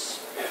butcher's.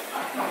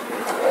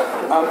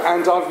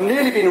 And I've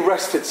nearly been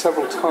arrested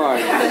several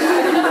times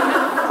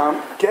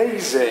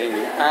gazing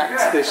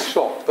at this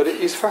shop, but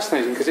it is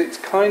fascinating because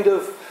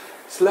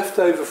it's left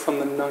over from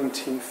the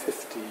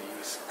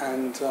 1950s,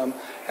 and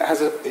it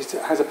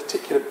has a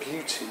particular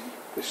beauty,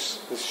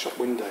 this shop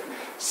window.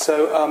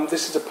 So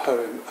this is a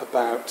poem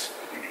about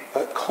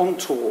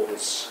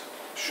contours,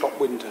 shop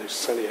windows,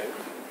 Selly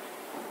Oak.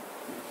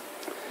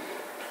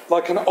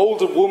 Like an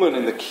older woman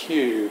in the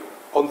queue,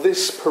 on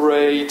this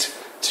parade,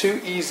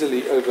 too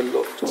easily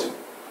overlooked,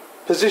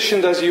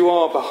 positioned as you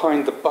are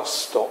behind the bus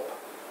stop,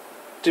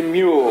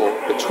 demure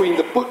between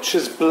the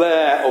butcher's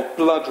blare of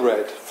blood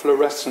red,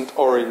 fluorescent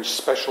orange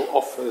special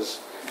offers,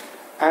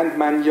 and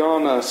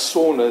manana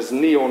sauna's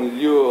neon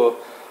lure,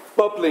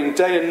 bubbling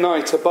day and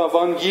night above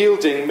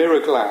unyielding mirror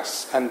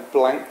glass and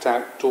blanked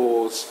out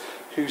doors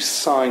whose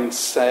signs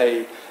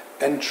say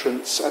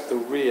entrance at the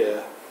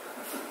rear.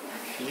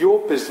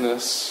 Your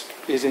business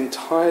is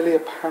entirely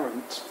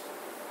apparent,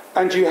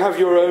 and you have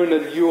your own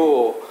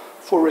allure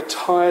for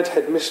retired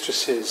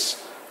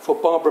headmistresses, for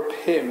Barbara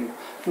Pym,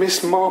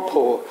 Miss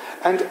Marple,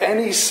 and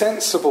any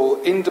sensible,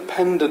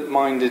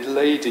 independent-minded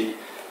lady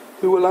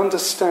who will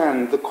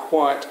understand the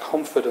quiet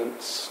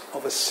confidence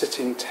of a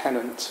sitting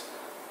tenant,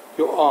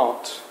 your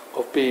art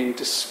of being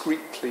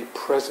discreetly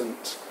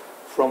present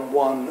from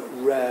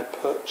one rare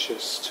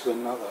purchase to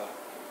another.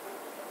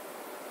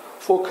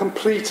 For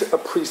complete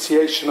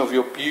appreciation of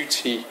your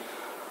beauty,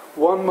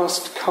 one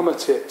must come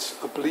at it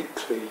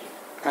obliquely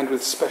and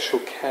with special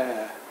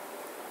care,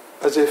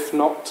 as if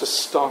not to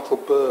startle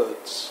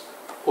birds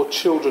or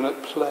children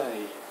at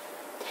play.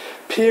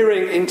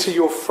 Peering into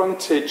your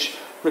frontage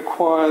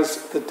requires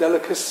the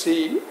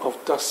delicacy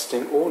of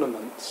dusting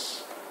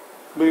ornaments,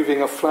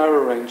 moving a flower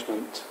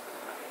arrangement,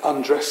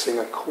 undressing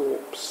a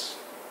corpse.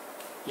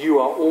 You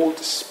are all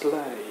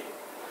display,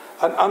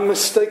 an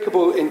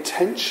unmistakable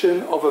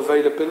intention of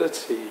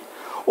availability,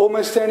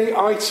 almost any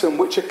item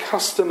which a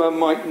customer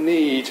might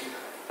need,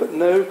 but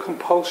no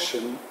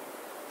compulsion,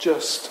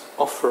 just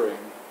offering.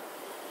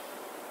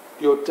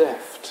 Your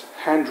deft,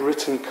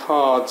 handwritten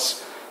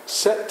cards,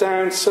 set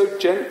down so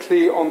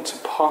gently onto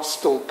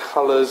pastel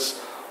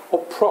colours, or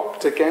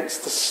propped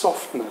against the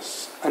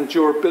softness and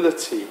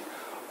durability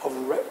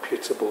of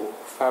reputable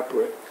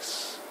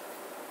fabrics.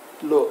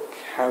 Look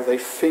how they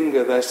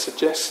finger their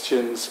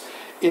suggestions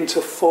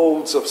into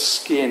folds of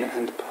skin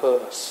and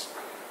purse,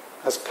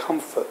 as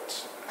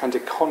comfort and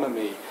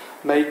economy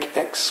make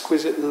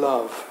exquisite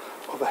love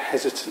of a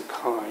hesitant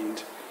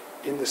kind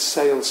in the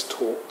sales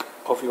talk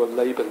of your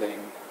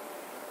labelling.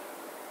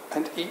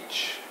 And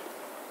each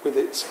with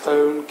its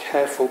own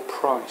careful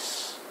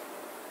price.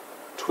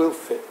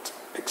 Twilfit,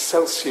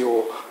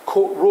 Excelsior,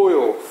 Court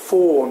Royal,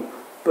 Fawn,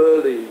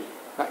 Burley,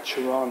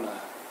 Naturana,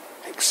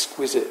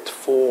 exquisite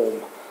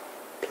form,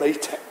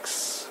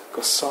 Platex,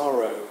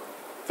 Gossaro,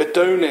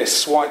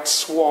 Vedonis, White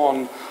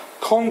Swan,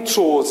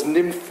 Contours,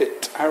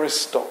 Nymphit,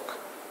 Aristoc,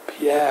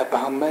 Pierre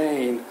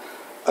Balmain,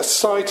 a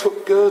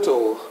side-hook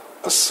girdle,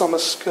 a summer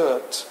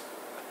skirt,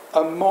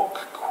 a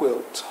mock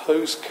quilt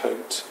hose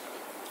coat,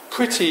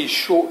 pretty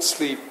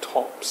short-sleeved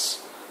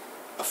tops,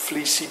 a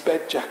fleecy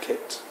bed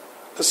jacket,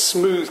 a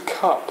smooth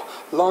cup,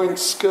 lined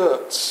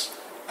skirts,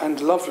 and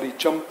lovely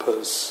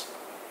jumpers,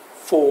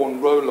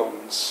 fawn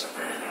roll-ons,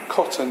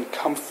 cotton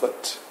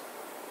comfort,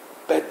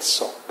 bed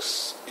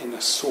socks in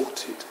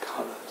assorted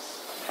colours.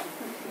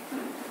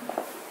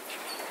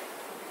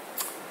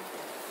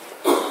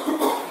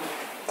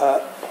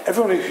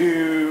 Everyone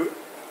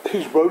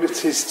whose role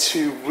it is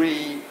to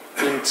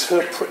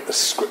reinterpret the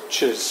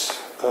scriptures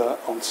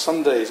on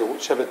Sundays or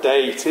whichever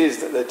day it is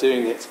that they're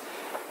doing it,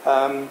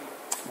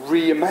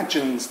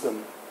 reimagines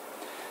them.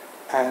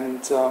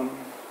 And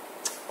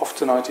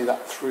often I do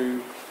that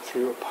through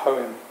a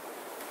poem,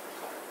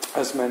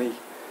 as many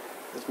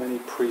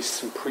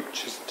priests and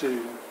preachers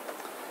do.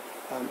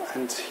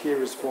 And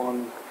here is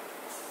one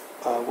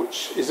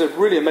which is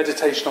really a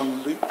meditation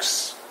on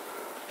Luke's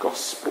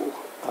Gospel,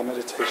 a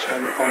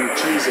meditation on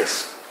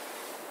Jesus.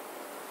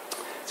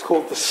 It's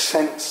called The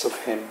Sense of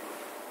Him.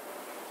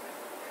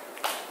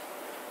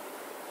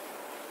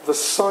 The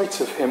sight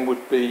of him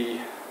would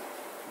be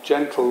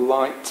gentle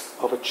light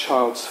of a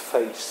child's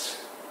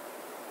face,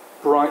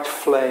 bright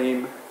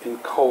flame in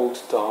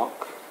cold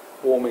dark,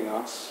 warming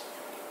us.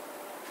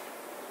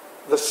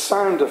 The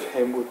sound of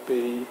him would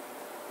be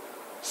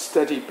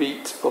steady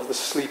beat of the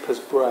sleeper's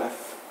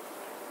breath,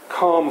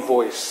 calm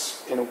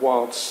voice in a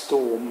wild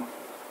storm,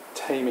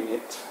 taming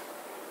it.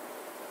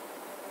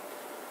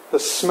 The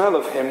smell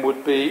of him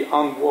would be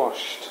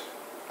unwashed,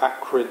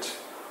 acrid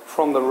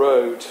from the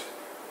road,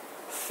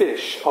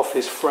 fish off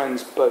his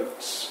friends'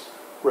 boats,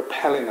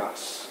 repelling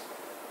us.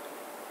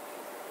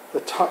 The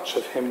touch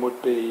of him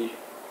would be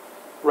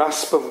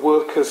rasp of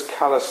workers'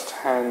 calloused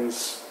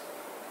hands,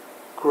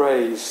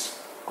 graze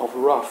of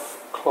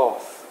rough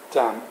cloth,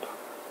 damp,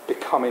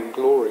 becoming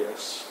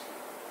glorious.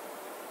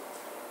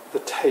 The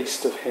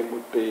taste of him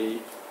would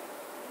be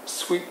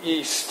sweet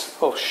yeast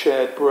of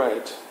shared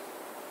bread,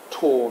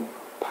 torn,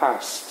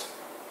 passed,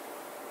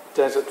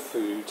 desert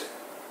food,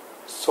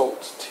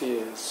 salt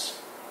tears,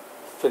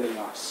 filling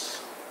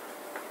us.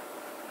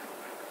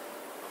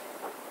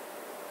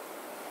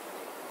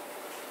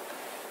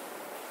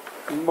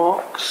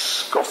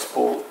 Mark's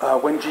Gospel,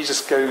 when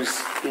Jesus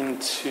goes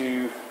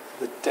into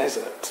the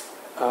desert,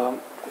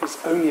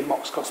 it's only in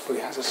Mark's Gospel,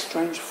 he has a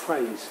strange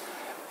phrase,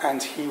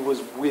 and he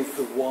was with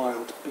the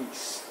wild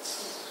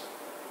beasts.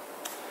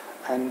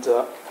 And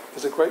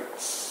there's a great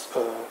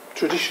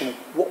tradition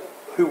of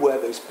who were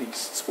those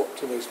beasts, what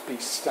do those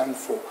beasts stand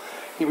for.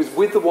 He was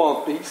with the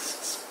wild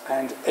beasts,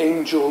 and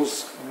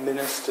angels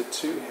ministered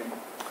to him.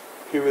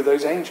 Who were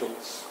those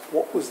angels?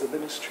 What was the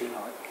ministry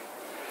like?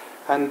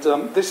 And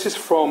this is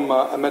from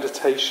a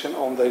meditation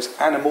on those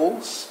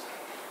animals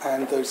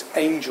and those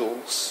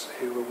angels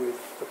who were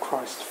with the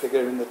Christ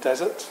figure in the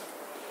desert.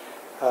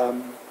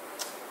 The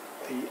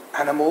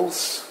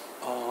animals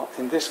are,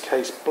 in this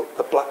case,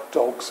 the black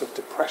dogs of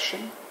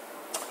depression.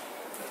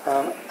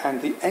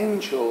 And the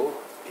angel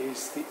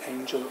is the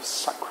angel of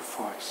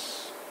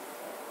sacrifice.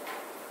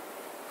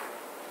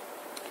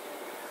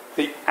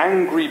 The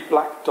angry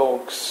black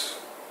dogs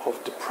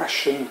of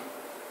depression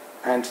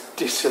and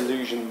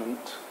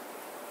disillusionment.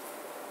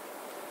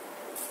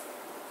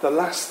 The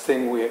last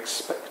thing we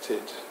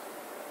expected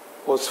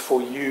was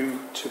for you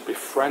to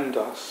befriend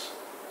us.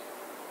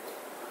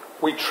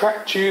 We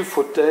tracked you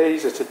for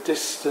days at a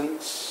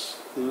distance,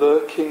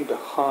 lurking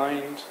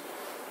behind,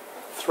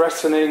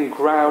 threatening,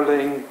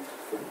 growling,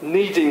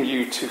 needing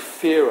you to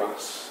fear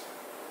us,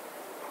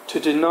 to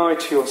deny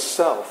to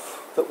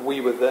yourself that we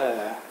were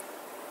there.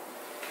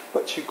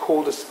 But you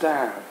called us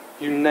down,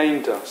 you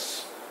named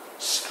us,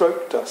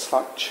 stroked us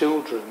like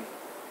children,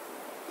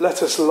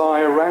 let us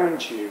lie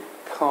around you,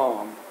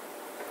 calm.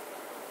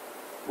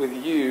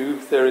 With you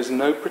there is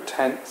no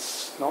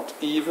pretense, not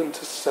even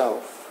to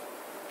self.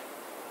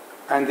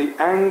 And the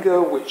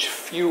anger which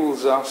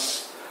fuels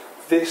us,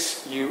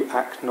 this you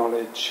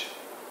acknowledge,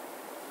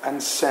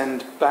 and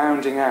send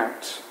bounding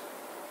out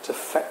to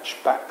fetch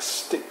back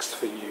sticks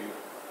for you,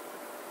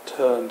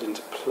 turned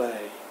into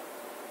play.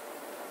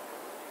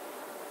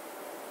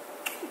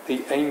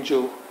 The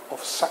angel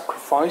of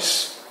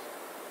sacrifice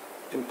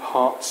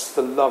imparts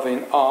the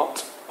loving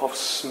art of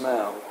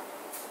smell.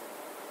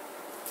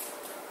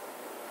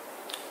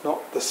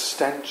 Not the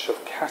stench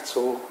of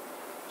cattle,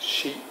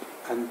 sheep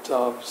and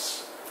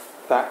doves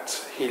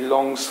that he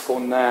longs for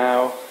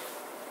now,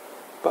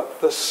 but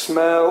the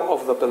smell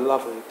of the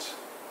beloved,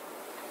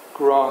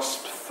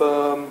 grasped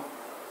firm,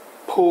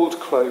 pulled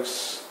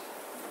close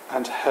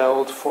and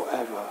held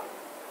forever.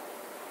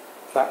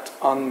 That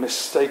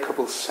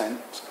unmistakable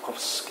scent of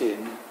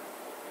skin,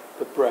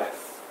 the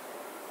breath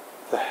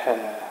the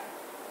hair.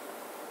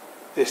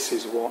 This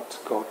is what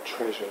God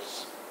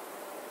treasures.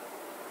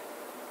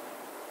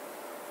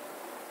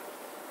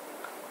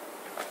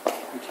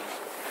 Thank you.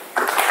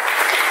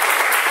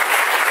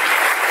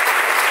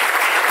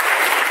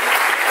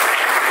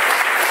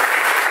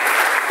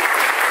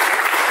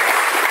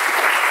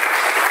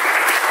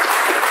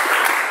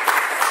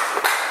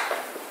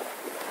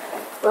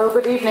 Well,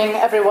 good evening,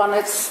 everyone.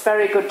 It's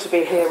very good to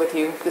be here with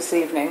you this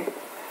evening.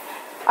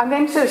 I'm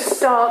going to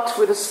start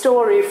with a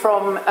story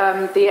from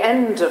the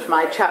end of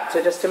my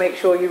chapter, just to make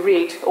sure you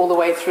read all the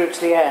way through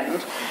to the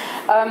end,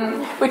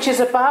 which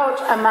is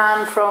about a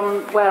man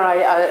from where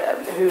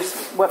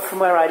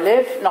I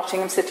live,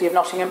 Nottingham, city of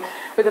Nottingham,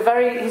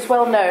 he's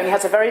well known. He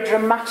has a very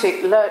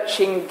dramatic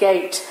lurching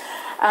gait,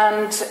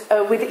 and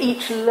with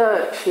each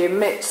lurch he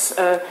emits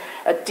a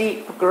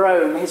deep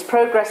groan. His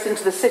progress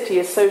into the city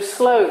is so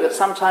slow that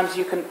sometimes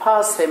you can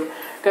pass him,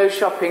 go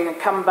shopping and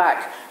come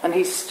back, and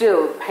he's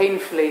still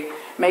painfully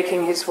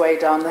making his way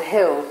down the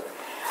hill.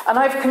 And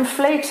I've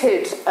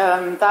conflated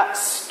that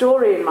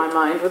story in my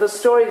mind with a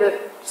story that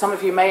some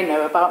of you may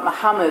know about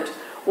Muhammad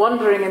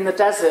wandering in the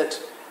desert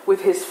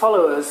with his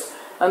followers,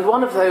 and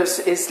one of those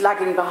is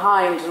lagging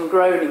behind and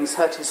groaning, he's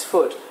hurt his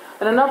foot.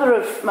 And another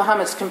of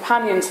Muhammad's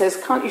companions says,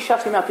 "Can't you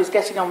shut him up? He's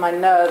getting on my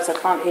nerves, I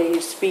can't hear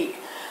you speak."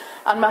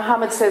 And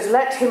Muhammad says,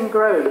 "Let him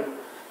groan,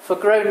 for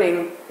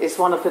groaning is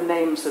one of the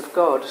names of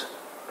God."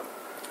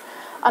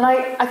 And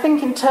I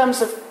think in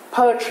terms of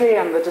poetry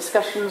and the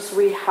discussions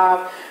we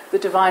have, the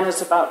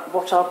diviners, about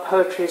what our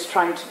poetry is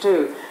trying to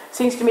do, it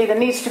seems to me there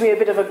needs to be a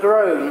bit of a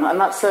groan,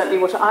 and that's certainly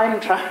what I'm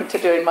trying to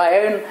do in my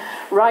own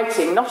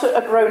writing. Not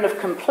a groan of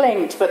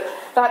complaint, but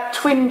that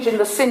twinge in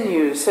the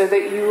sinews, so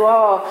that you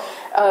are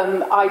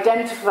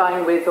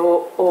identifying with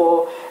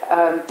or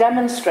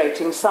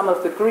demonstrating some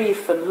of the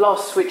grief and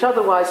loss which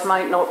otherwise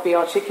might not be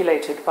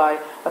articulated by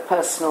a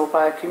person or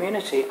by a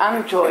community,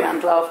 and joy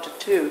and laughter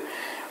too,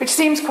 which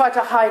seems quite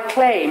a high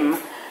claim,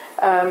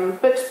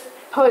 but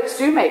poets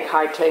do make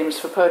high claims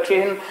for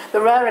poetry. In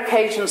the rare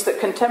occasions that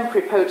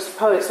contemporary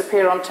poets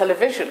appear on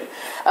television,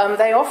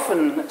 they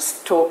often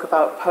talk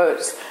about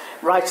poets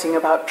writing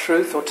about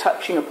truth or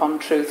touching upon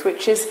truth,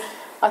 which is,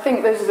 I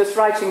think, those of us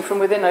writing from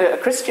within a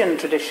Christian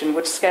tradition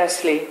would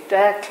scarcely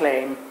dare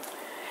claim.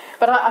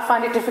 But I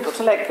find it difficult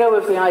to let go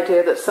of the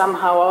idea that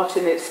somehow art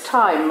in its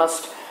time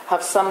must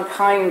have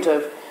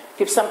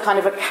give some kind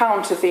of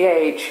account of the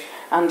age,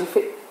 and if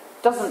it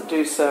doesn't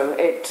do so,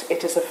 it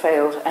is a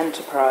failed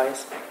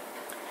enterprise.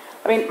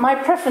 I mean, my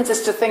preference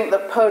is to think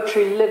that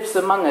poetry lives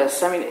among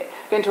us. I mean,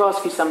 I'm going to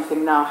ask you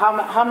something now.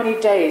 How many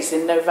days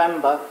in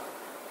November?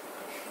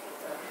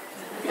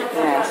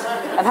 Yes.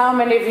 And how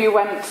many of you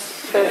went?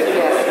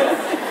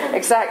 Yes,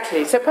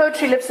 exactly. So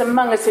poetry lives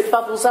among us. It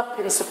bubbles up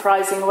in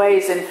surprising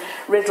ways, in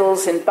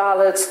riddles, in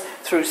ballads,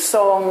 through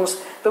songs.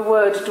 The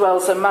word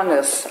dwells among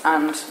us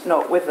and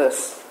not with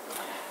us,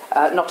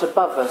 not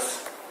above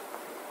us.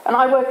 And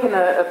I work in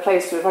a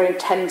place with a very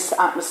intense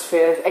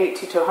atmosphere,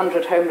 80 to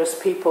 100 homeless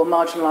people,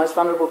 marginalised,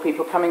 vulnerable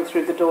people coming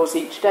through the doors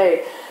each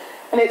day.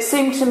 And it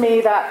seemed to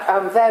me that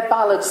their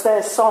ballads,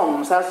 their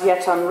songs, as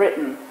yet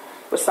unwritten,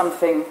 was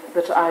something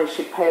that I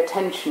should pay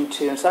attention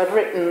to. And so I've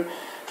written,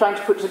 trying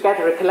to put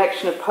together a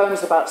collection of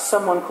poems about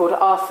someone called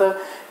Arthur,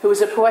 who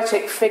was a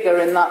poetic figure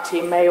in that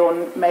he may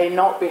or may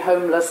not be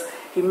homeless,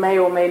 he may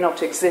or may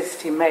not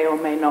exist, he may or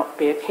may not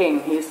be a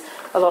king. He's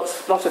a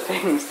lot of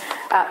things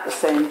at the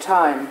same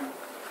time.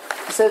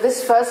 So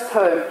this first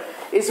poem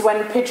is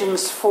When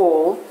Pigeons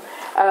Fall,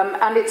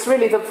 and it's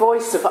really the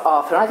voice of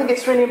Arthur. And I think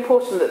it's really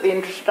important that the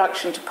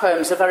introduction to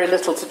poems have very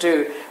little to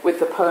do with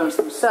the poems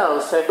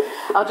themselves. So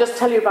I'll just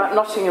tell you about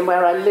Nottingham,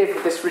 where I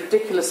live, this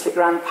ridiculously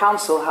grand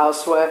council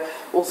house where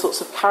all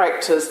sorts of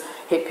characters,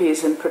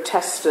 hippies and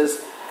protesters,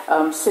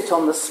 sit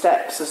on the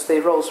steps as the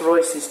Rolls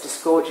Royces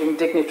disgorging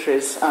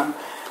dignitaries,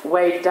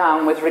 weighed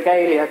down with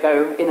regalia,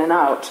 go in and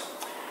out.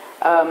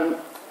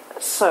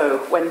 So,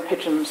 When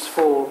Pigeons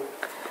Fall.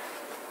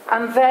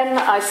 And then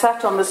I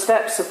sat on the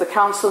steps of the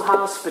council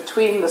house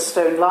between the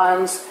stone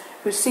lions,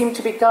 who seemed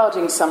to be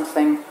guarding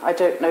something, I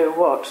don't know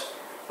what,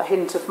 a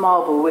hint of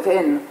marble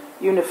within,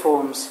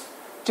 uniforms.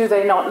 Do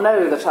they not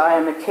know that I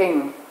am a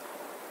king?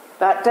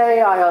 That day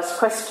I asked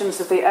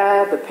questions of the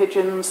air, the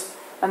pigeons,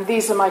 and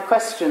these are my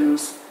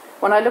questions.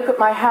 When I look at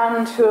my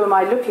hand, who am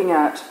I looking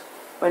at?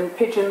 When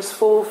pigeons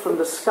fall from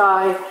the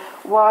sky,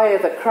 why are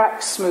the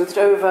cracks smoothed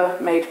over,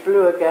 made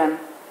blue again?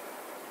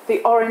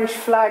 The orange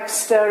flag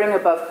stirring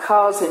above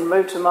cars in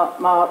motor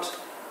mart.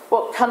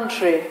 What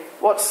country,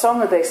 what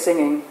song are they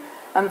singing?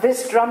 And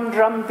this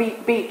drum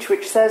beat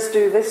which says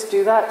do this,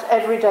 do that,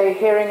 every day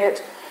hearing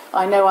it,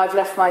 I know I've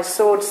left my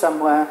sword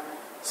somewhere.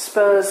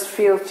 Spurs,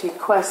 fealty,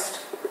 quest,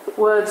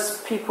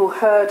 words people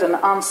heard and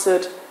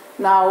answered,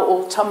 now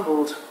all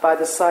tumbled by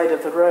the side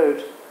of the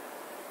road.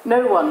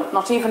 No one,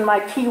 not even my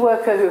key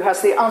worker who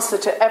has the answer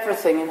to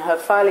everything in her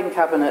filing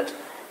cabinet,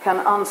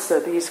 can answer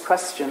these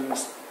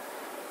questions.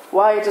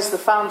 Why does the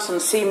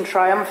fountain seem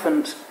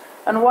triumphant?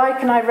 And why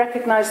can I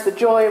recognise the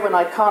joy when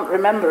I can't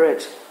remember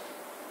it?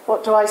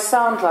 What do I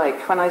sound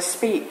like when I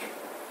speak?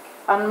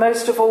 And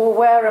most of all,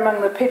 where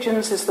among the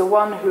pigeons is the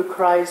one who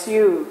cries,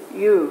 you,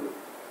 you?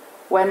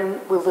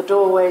 When will the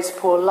doorways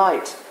pour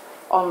light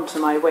onto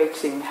my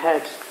waiting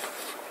head?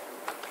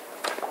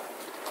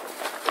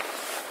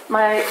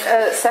 My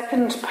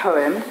second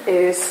poem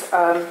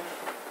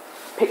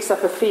picks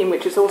up a theme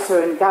which is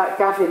also in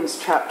Gavin's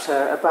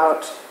chapter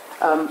about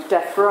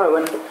death row,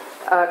 and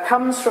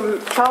comes from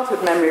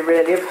childhood memory,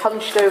 really, of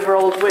hunched over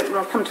old women.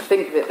 Well, come to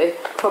think of it, they're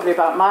probably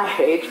about my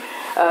age,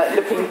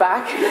 looking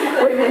back,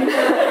 women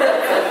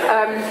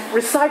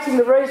reciting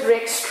the rosary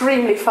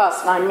extremely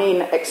fast, and I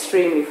mean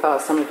extremely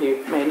fast. Some of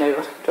you may know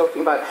what I'm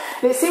talking about.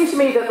 And it seemed to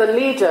me that the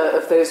leader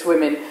of those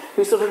women,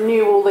 who sort of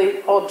knew all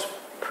the odd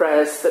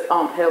prayers that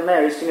aren't Hail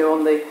Marys,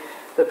 on the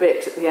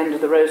bit at the end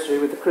of the rosary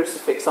with the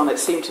crucifix on it,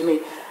 seemed to me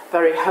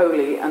very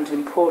holy and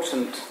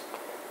important.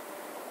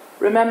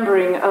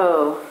 Remembering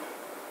Earl.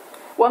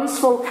 1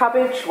 small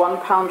cabbage,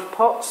 £1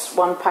 pots,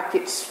 1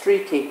 packet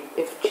streaky,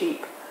 if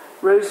cheap.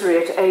 Rosary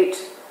at 8,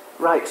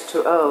 right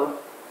to Earl.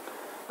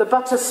 The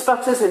butter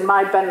sputters in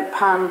my bent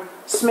pan,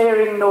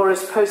 smearing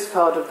Nora's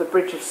postcard of the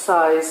Bridge of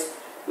Sighs,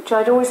 which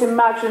I'd always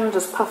imagined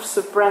as puffs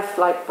of breath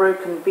like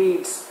broken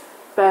beads,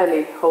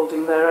 barely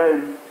holding their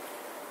own.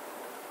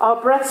 Our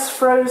breaths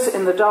froze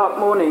in the dark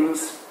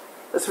mornings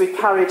as we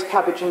carried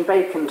cabbage and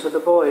bacon to the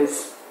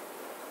boys.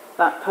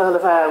 That pearl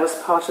of air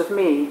was part of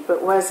me,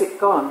 but where's it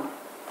gone?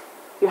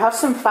 You have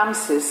some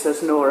fancies,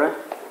 says Nora.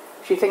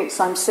 She thinks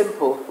I'm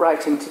simple,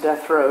 writing to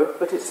death row,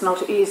 but it's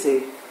not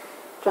easy.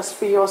 Just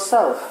be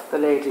yourself, the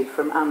lady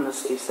from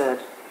Amnesty said.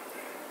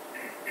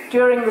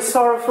 During the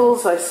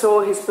sorrowfuls, I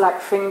saw his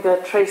black finger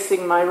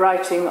tracing my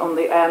writing on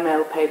the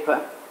airmail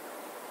paper.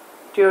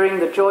 During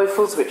the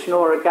joyfuls, which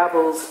Nora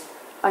gabbles,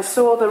 I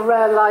saw the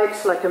rare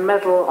light like a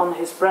medal on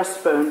his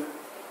breastbone.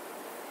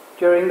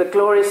 During the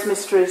glorious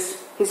mysteries,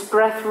 his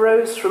breath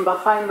rose from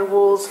behind the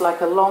walls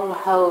like a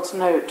long-held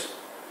note,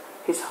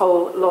 his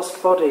whole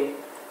lost body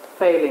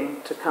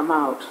failing to come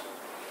out.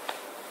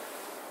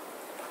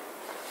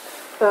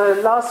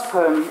 The last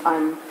poem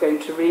I'm going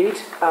to read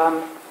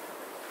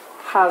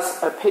has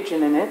a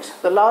pigeon in it.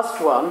 The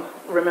last one,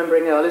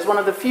 Remembering Earl, is one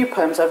of the few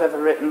poems I've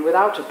ever written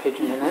without a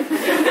pigeon in it.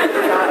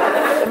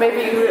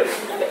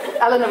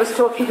 Eleanor was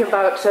talking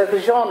about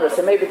the genre,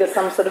 so maybe there's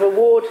some sort of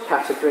award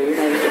category.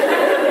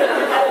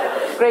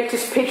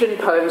 Greatest pigeon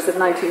poems of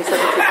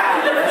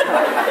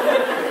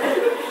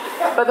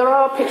 1979. But there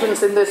are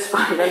pigeons in this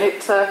one, and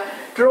it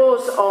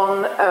draws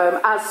on,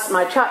 as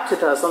my chapter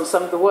does, on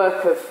some of the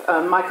work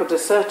of Michael de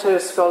Certeau,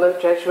 scholar,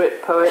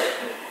 Jesuit, poet,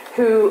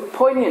 who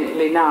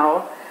poignantly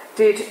now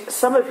did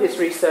some of his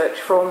research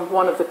from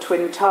one of the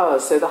Twin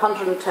Towers. So the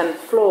 110th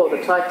floor,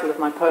 the title of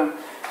my poem,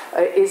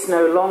 is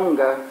no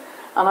longer.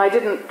 And I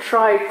didn't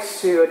try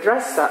to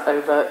address that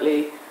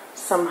overtly.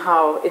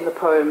 Somehow in the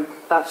poem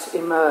that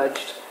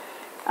emerged.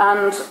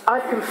 And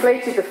I've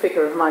conflated the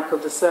figure of Michael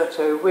de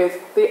Certeau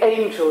with the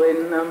angel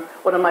in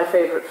one of my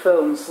favourite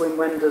films, Wim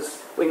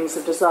Wenders' Wings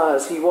of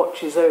Desires. He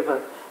watches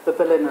over the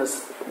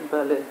Berliners in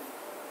Berlin.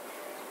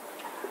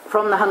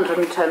 From the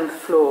 110th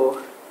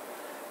floor.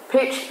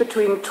 Pitched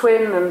between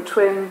twin and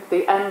twin,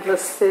 the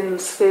endless thin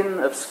skin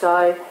of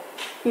sky,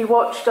 he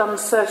watched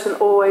uncertain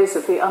always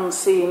of the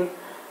unseen,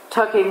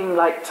 tugging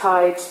like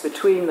tides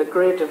between the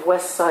grid of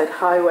West Side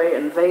Highway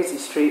and Vesey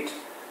Street.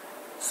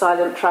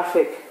 Silent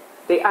traffic,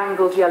 the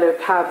angled yellow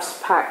cabs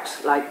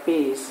packed like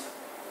bees.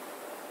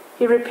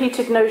 He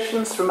repeated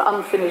notions from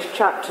unfinished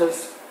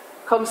chapters,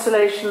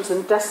 consolations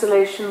and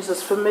desolations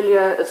as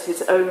familiar as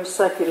his own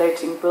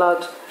circulating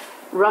blood,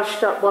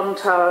 rushed up one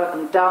tower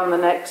and down the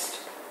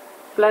next,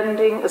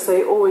 blending as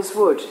they always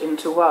would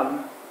into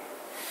one.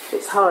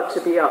 It's hard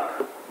to be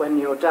up when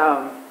you're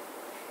down.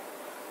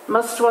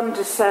 Must one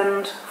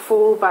descend,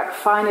 fall back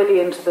finally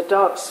into the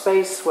dark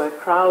space where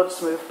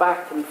crowds move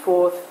back and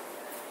forth?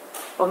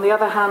 On the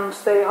other hand,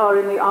 they are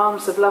in the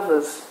arms of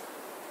lovers,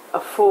 a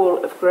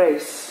fall of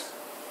grace.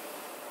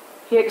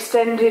 He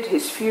extended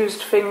his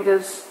fused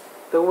fingers,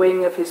 the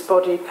wing of his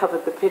body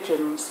covered the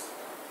pigeons,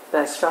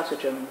 their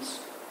stratagems.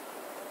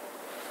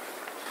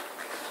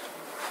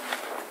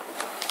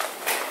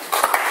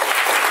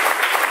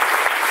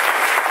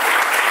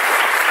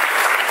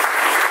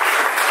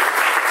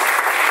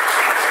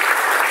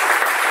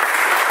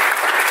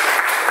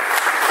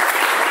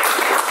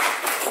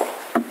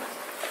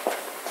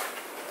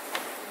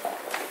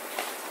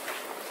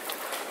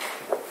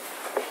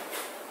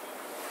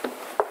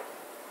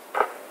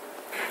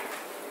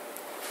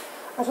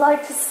 I'd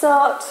like to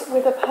start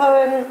with a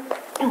poem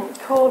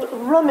called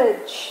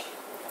Rummage.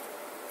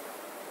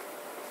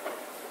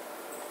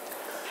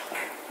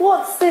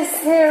 What's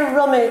this here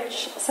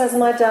rummage, says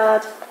my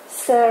dad,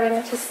 staring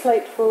at his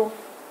plateful.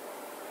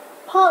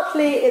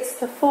 Partly it's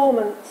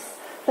performance,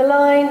 the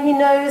line he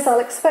knows I'll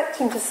expect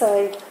him to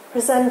say,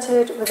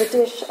 presented with a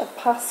dish of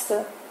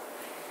pasta.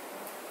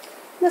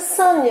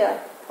 Lasagna,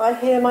 I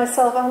hear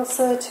myself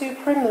answer too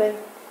primly.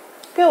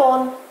 Go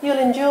on, you'll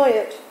enjoy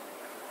it.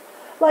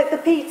 Like the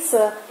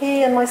pizza,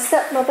 he and my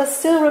stepmother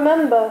still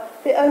remember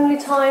the only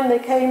time they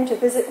came to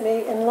visit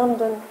me in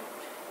London.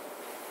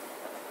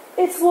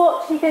 It's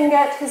what he can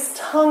get his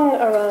tongue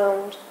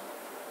around,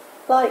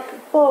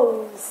 like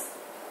bowls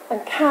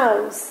and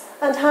cows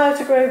and how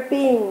to grow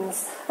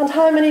beans and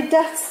how many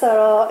deaths there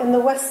are in the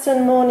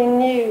Western morning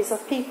news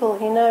of people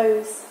he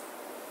knows.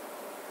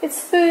 It's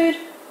food,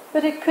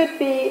 but it could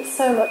be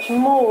so much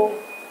more.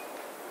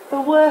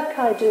 The work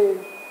I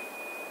do,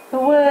 the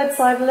words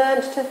I've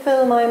learnt to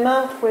fill my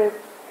mouth with,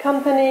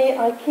 company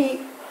I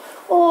keep,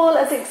 all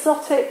as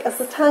exotic as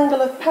the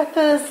tangle of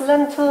peppers,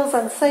 lentils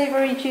and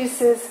savoury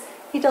juices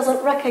he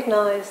doesn't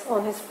recognise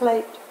on his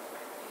plate.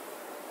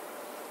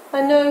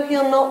 I know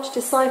he'll not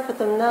decipher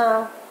them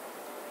now.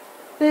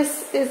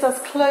 This is as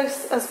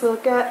close as we'll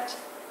get.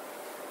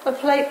 A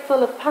plate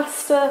full of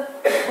pasta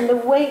and the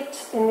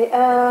weight in the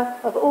air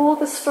of all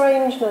the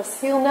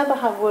strangeness he'll never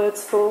have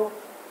words for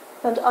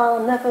and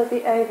I'll never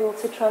be able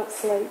to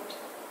translate.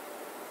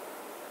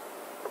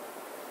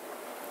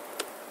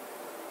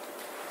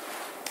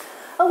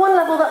 At one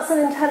level, that's an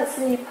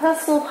intensely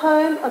personal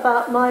poem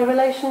about my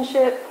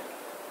relationship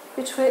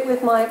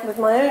with my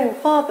own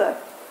father.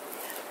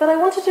 But I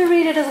wanted to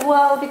read it as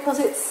well because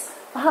it's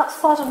perhaps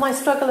part of my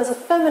struggle as a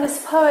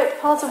feminist poet,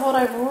 part of what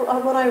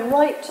I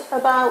write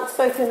about,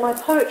 both in my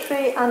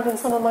poetry and in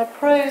some of my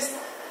prose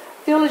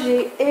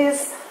theology,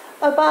 is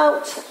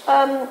about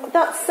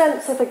that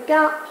sense of a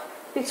gap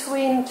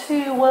between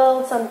two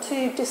worlds and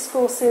two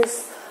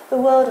discourses, the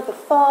world of the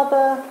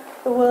father,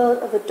 the world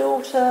of the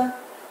daughter,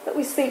 that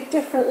we speak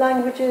different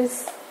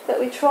languages, that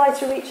we try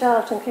to reach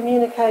out and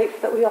communicate,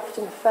 but we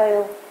often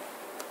fail.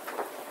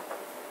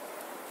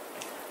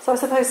 So I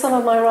suppose some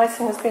of my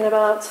writing has been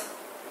about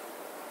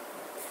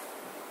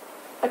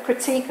a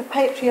critique of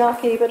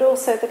patriarchy, but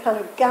also the kind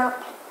of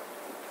gap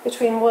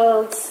between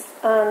worlds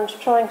and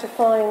trying to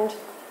find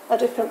a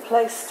different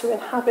place to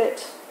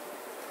inhabit.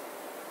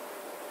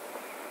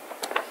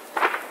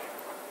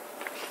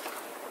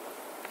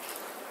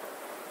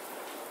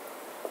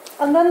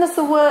 And then there's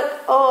the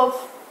work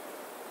of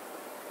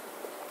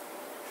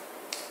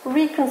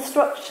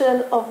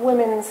reconstruction of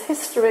women's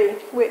history,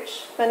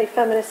 which many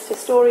feminist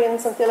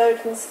historians and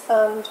theologians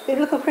and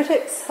biblical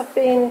critics have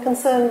been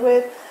concerned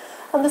with.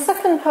 And the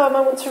second poem I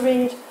want to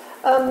read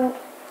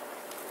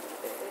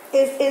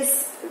is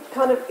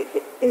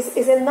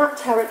in that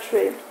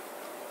territory.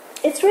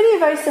 It's really a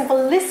very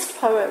simple list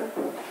poem,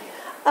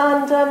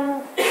 and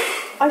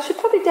I should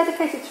probably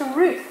dedicate it to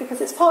Ruth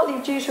because it's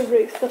partly due to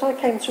Ruth that I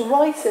came to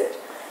write it.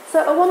 So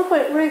at one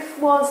point Ruth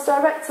was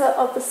director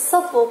of the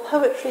Southwell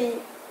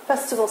Poetry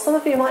Festival. Some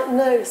of you might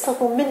know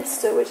Southwell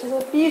Minster, which is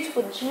a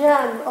beautiful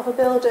gem of a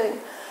building,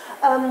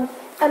 and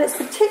it's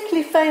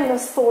particularly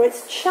famous for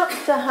its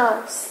chapter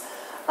house,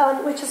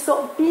 which has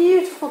got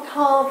beautiful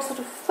carved sort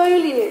of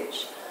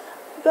foliage.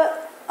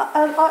 But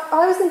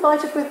I was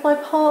invited with my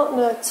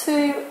partner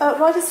to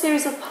write a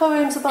series of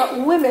poems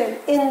about women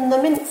in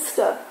the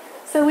Minster.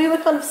 So we were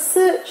kind of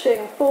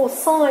searching for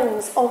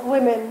signs of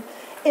women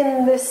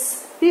in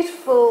this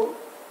beautiful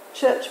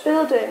church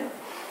building.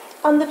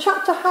 And the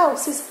chapter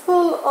house is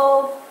full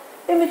of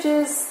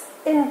images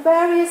in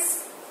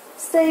various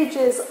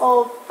stages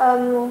of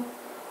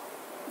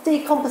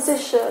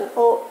decomposition,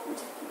 or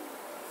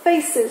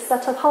faces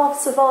that have half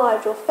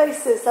survived, or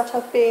faces that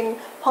have been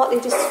partly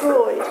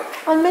destroyed.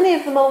 And many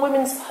of them are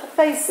women's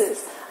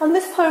faces. And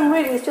this poem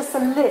really is just a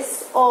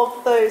list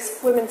of those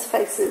women's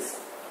faces.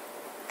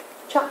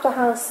 Chapter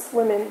house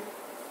women.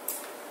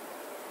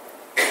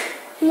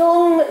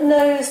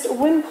 Long-nosed,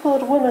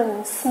 wimpled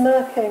woman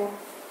smirking.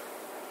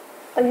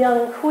 A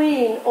young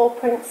queen or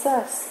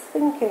princess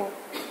thinking.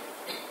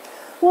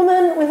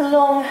 Woman with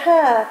long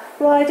hair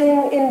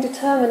riding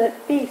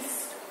indeterminate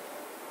beast.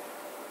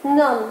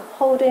 Nun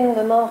holding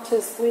the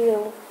martyr's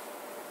wheel.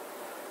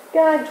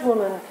 Gagged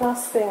woman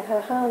clasping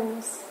her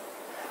hands.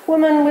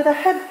 Woman with a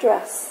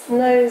headdress,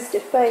 nose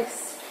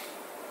defaced.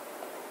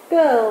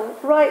 Girl,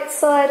 right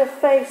side of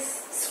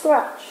face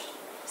scratched,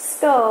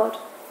 scarred,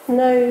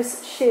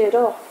 nose sheared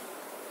off.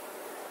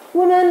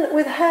 Woman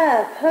with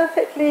hair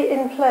perfectly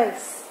in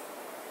place,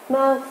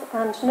 mouth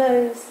and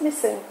nose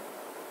missing.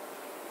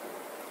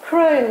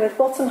 Crone with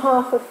bottom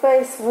half of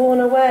face worn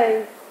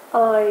away,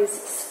 eyes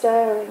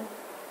staring.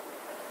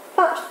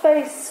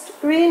 Fat-faced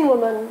green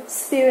woman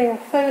spewing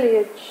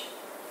foliage.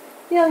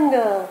 Young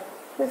girl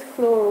with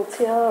floral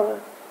tiara.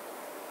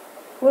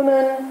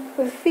 Woman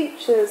with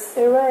features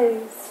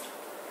erased.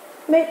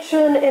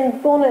 Matron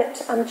in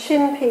bonnet and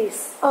chin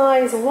piece,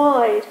 eyes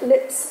wide,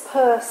 lips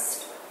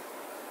pursed.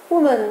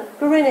 Woman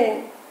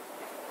grinning.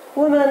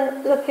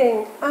 Woman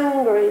looking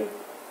angry.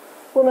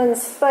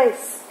 Woman's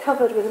face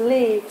covered with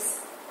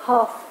leaves,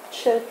 half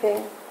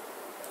choking.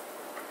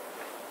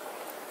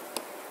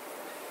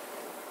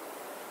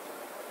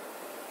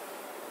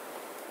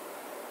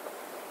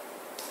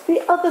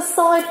 The other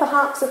side,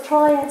 perhaps, of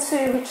trying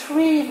to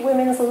retrieve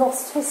women's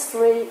lost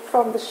history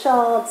from the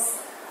shards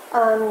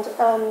and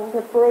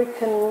the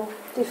broken,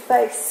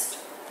 defaced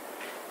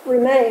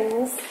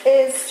remains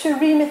is to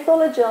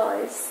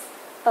remythologise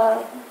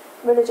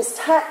religious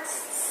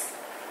texts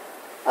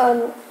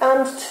and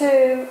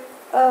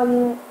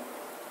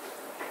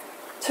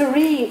to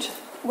read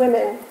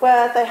women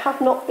where they have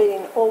not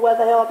been or where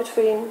they are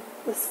between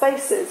the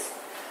spaces.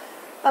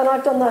 And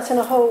I've done that in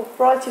a whole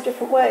variety of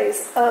different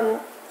ways. And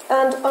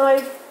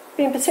I've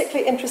been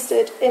particularly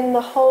interested in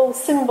the whole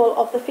symbol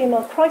of the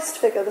female Christ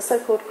figure, the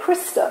so-called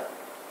Christa.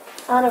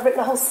 And I've written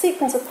a whole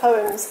sequence of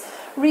poems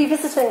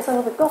revisiting some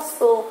of the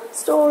gospel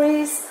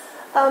stories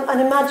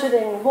and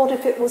imagining what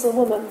if it was a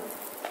woman.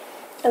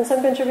 And so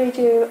I'm going to read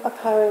you a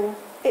poem,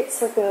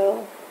 It's a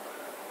Girl.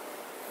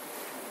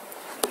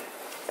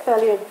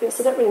 Fairly obvious,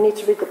 I don't really need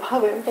to read the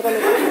poem, but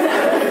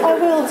I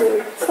will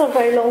do. It's not a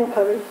very long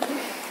poem.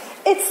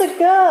 It's a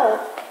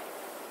girl.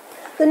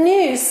 The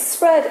news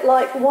spread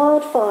like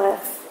wildfire.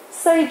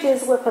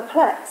 Sages were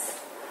perplexed.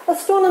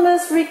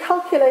 Astronomers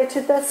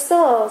recalculated their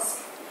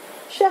stars.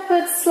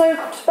 Shepherds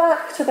sloped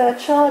back to their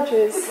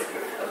charges.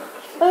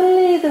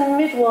 Only the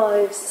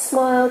midwives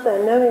smiled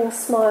their knowing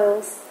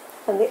smiles,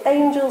 and the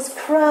angels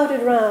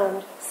crowded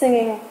round,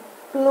 singing,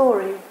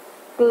 Glory,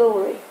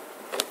 glory.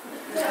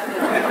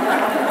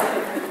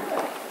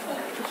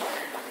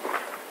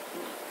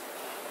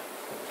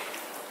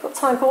 Got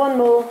time for one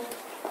more.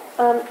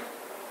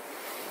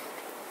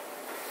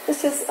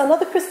 This is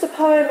another Christa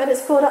poem, and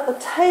it's called At the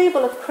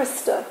Table of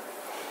Christa.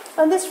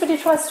 And this really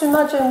tries to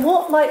imagine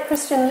what might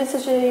Christian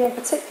liturgy, and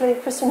particularly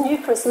Christian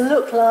Eucharist,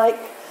 look like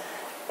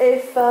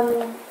if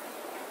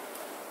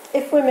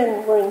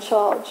women were in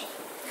charge.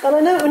 And I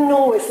know it wouldn't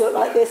always look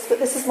like this, but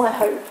this is my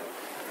hope.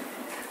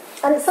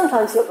 And it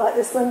sometimes looks like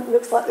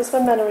this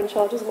when men are in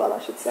charge as well, I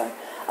should say.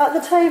 At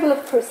the Table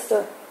of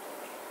Christa.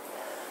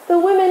 The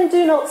women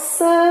do not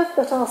serve,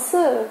 but are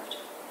served.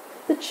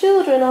 The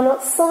children are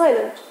not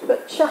silent,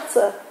 but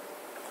chatter.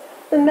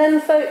 The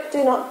menfolk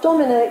do not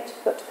dominate,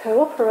 but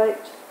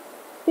cooperate.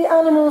 The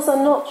animals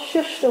are not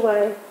shushed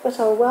away, but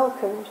are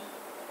welcomed.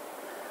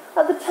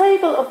 At the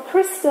table of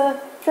Christa,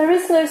 there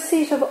is no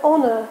seat of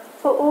honour,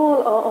 for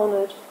all are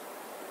honoured.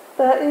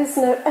 There is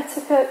no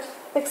etiquette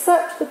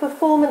except the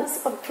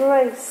performance of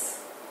grace.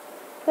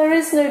 There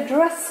is no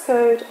dress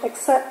code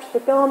except the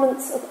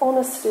garments of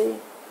honesty.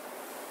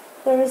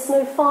 There is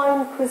no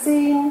fine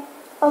cuisine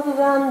other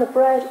than the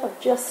bread of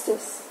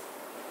justice.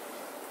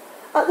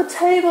 At the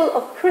table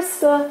of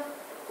Christa,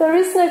 there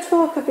is no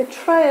talk of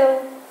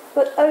betrayal,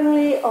 but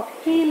only of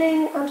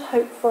healing and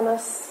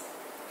hopefulness.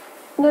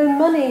 No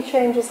money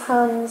changes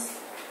hands,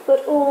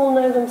 but all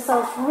know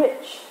themselves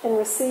rich in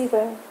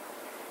receiving.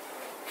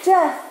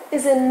 Death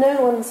is in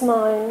no one's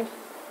mind,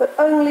 but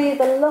only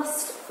the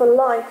lust for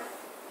life.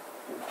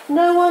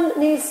 No one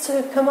needs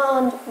to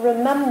command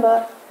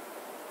remember,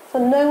 for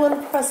no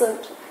one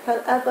present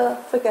can ever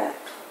forget.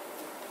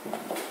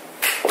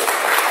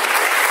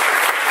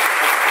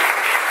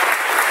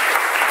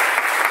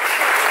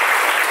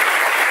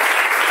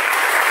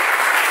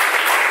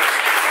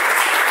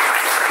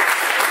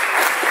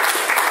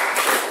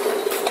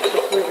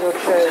 With your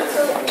chairs.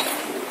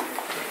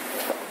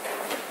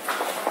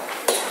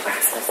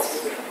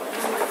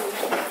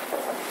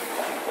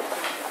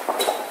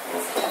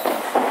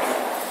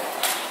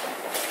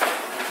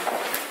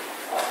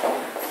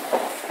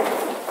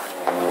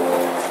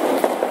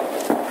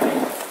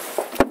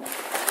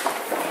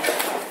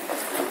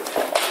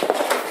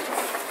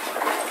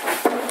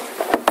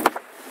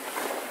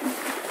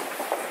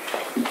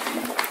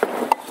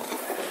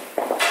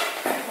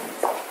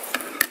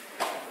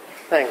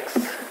 Thanks.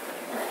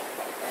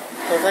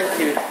 Well, thank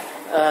you.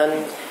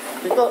 And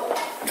we've got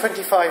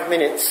 25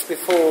 minutes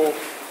before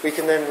we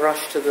can then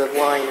rush to the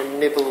wine and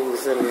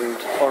nibbles and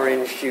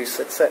orange juice,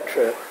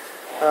 etc.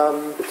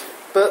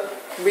 But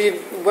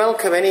we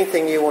welcome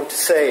anything you want to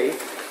say.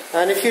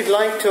 And if you'd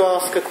like to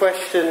ask a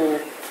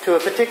question to a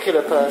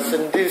particular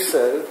person, do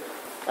so.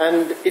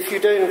 And if you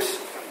don't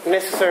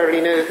necessarily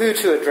know who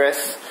to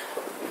address,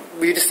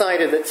 we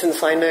decided that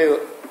since I know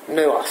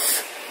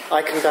us,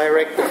 I can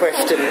direct the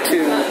question to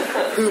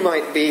who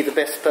might be the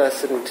best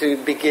person to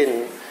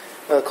begin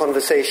a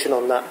conversation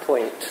on that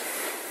point.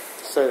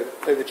 So,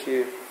 over to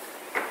you.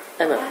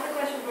 Emma. I have a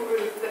question for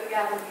Ruth, but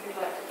Gavin, if you'd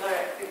like to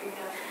direct, you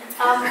can.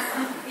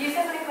 You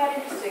said something quite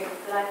interesting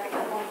that I picked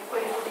up on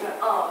when you were talking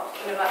about art,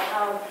 and about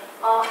how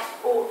art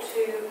ought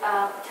to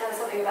tell us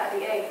something about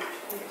the age,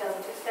 and if it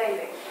doesn't, it's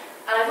failing.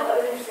 And I thought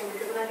that was interesting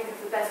because when I think of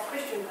the best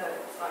Christian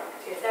poets, like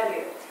T.S.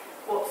 Eliot,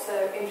 what's so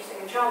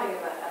interesting and charming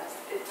about that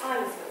is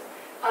timelessness.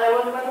 And I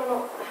wonder whether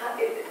or not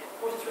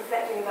what it's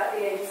reflecting about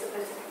the age is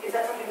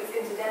that something that's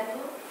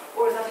incidental,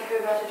 or is that a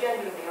covert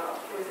agenda in the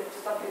art, or is it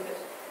just something that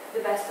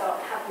the best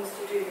art happens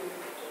to do?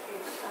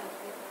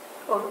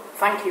 Well,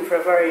 thank you for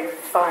a very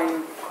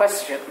fine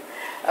question,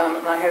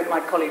 and I hope my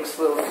colleagues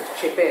will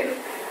chip in.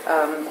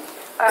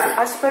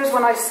 I suppose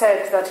when I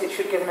said that it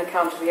should give an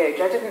account of the age,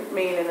 I didn't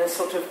mean in a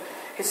sort of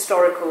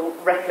historical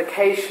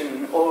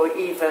replication or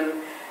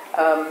even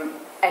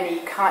any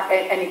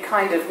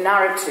kind of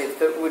narrative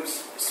that would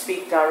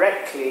speak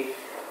directly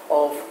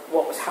of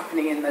what was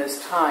happening in those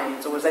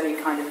times, or was any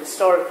kind of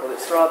historical.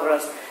 It's rather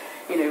as,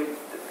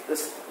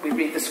 we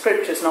read the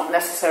scriptures not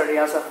necessarily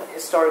as a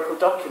historical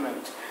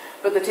document,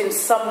 but that in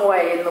some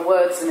way in the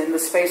words and in the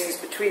spaces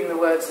between the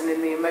words and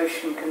in the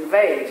emotion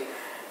conveyed,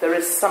 there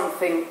is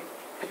something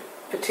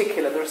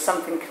particular. There is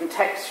something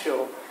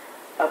contextual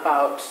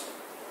about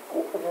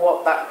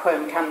what that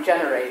poem can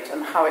generate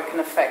and how it can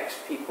affect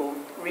people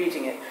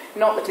reading it.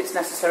 Not that it's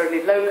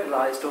necessarily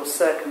localised or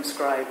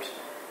circumscribed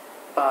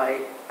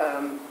by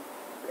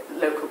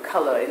local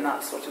colour in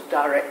that sort of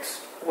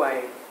direct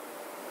way.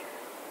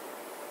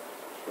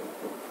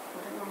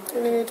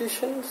 Any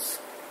additions?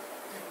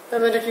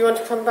 Emma, did you want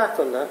to come back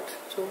on that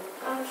at all?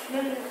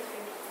 No.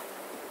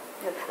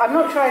 I'm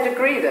not sure I'd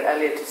agree that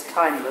Eliot is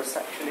timeless,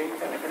 actually. I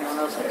don't know if anyone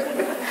else would.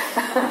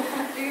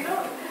 Do you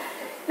not?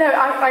 No,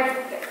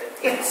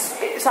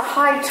 it's a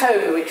high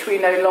tone which we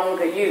no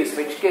longer use,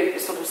 which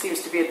sort of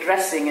seems to be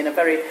addressing in a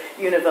very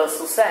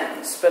universal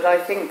sense. But I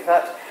think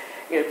that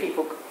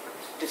people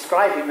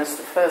describe him as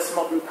the first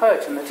modern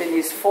poet, and that in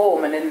his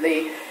form and in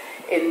the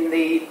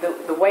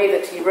way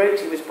that he wrote,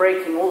 he was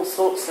breaking all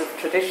sorts of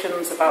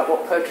traditions about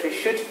what poetry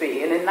should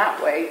be. And in that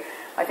way,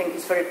 I think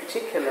he's very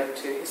particular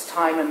to his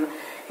time, and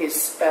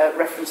his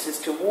references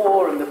to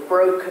war and the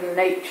broken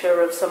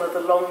nature of some of the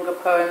longer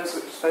poems,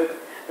 which show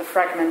the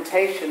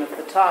fragmentation of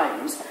the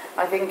times,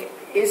 I think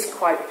is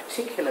quite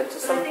particular to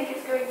some... But I think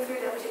it's going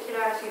through that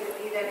particularity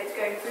that it's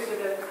going through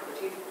the local, but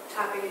he's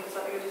tapping into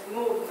something which is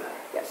more than that.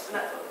 Yes. And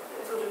that's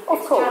sort of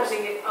Of course.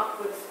 channeling it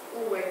upwards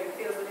always. It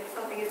feels that if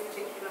something is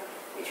particular,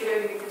 it should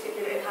only be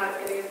particular in how it's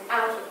getting us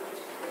out of the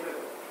particular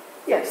moment.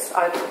 Yes,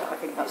 I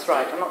think that's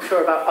right. I'm not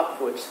sure about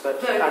upwards,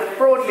 but No. I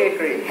broadly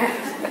agree.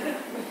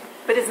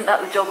 But isn't that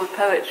the job of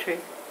poetry?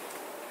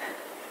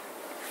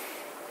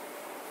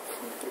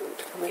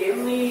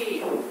 In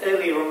the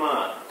early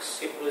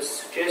remarks, it was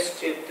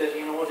suggested that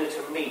in order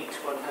to meet,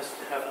 one has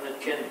to have an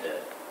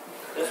agenda.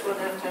 Does one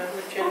have to have an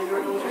agenda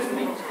in order to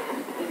meet?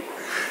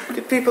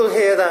 Did people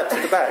hear that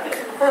at the back?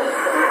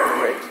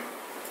 Great.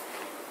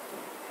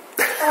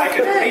 I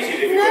can repeat it if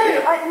you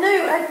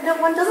want. No,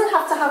 one doesn't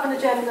have to have an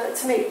agenda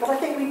to meet, but I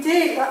think we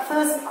did, that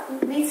first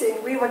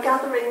meeting, we were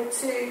gathering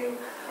to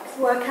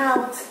work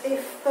out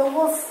if there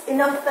was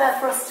enough there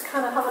for us to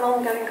kind of have an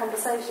ongoing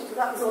conversation, so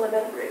that was all I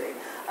meant really.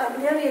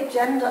 The only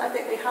agenda I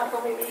think we have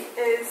when we meet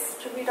is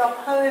to read our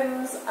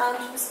poems and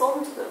to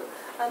respond to them,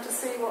 and to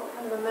see what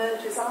kind of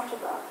emerges out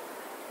of that.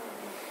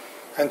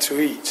 And to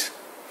eat.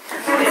 Do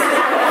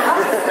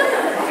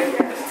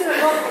a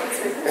lot of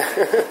eating.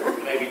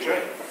 Maybe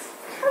drink.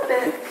 A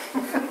bit.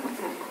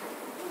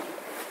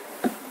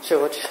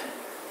 George?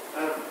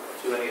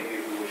 To any of you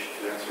who wish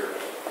to answer,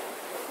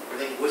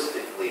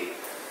 linguistically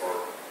or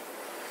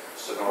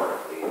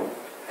sonorically,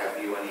 have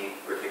you any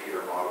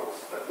particular models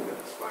that have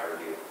inspired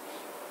you?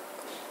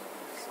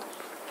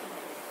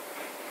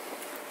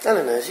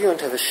 Eleanor, do you want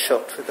to have a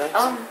shot with that?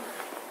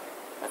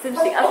 That's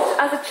interesting.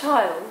 As a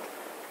child,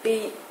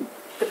 the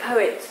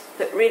poet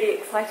that really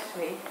excited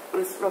me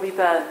was Robbie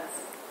Burns,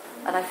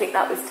 and I think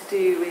that was to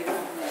do with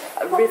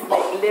a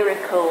rhythmic,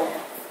 lyrical,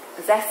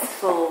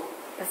 zestful,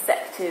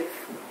 perceptive,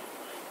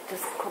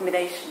 just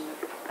combination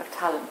of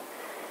talent.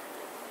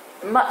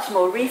 Much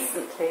more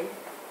recently,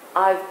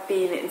 I've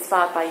been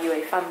inspired by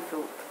Yue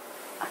Fanthorpe,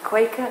 a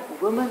Quaker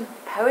woman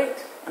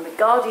poet, and The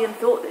Guardian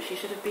thought that she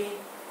should have been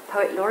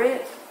poet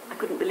laureate. I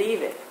couldn't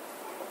believe it.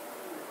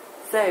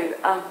 So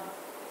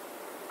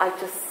I've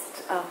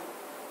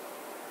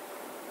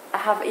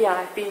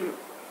been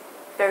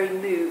very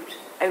moved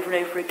over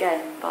and over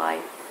again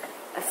by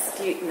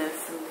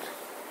astuteness and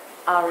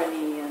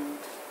irony and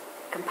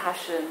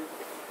compassion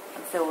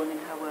and so on in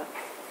her work.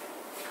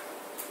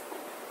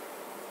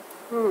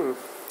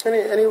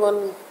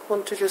 Anyone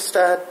want to just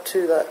add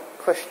to that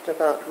question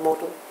about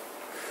model?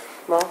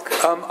 Mark?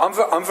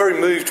 I'm very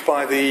moved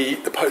by the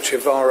poetry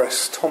of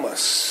R.S.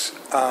 Thomas.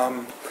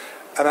 And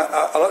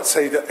I like to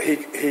say that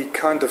he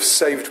kind of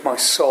saved my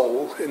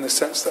soul, in the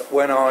sense that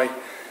when I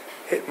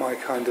hit my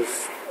kind of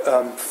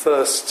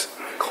first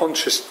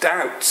conscious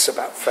doubts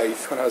about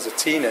faith when I was a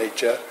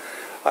teenager,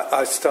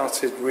 I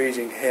started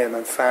reading him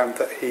and found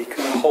that he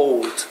could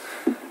hold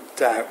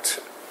doubt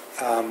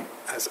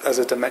as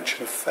a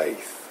dimension of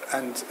faith,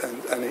 and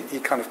he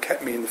kind of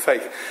kept me in the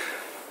faith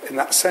in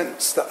that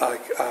sense that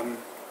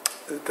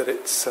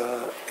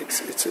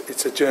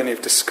it's a journey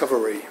of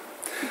discovery.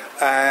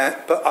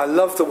 But I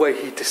love the way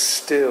he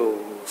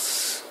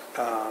distills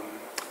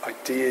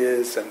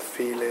ideas and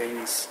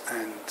feelings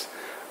and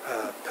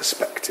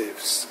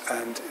perspectives,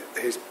 and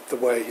the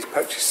way his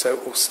poetry is so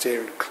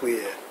austere and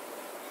clear,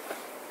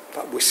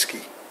 like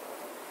whiskey.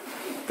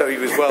 Though he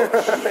was Welsh.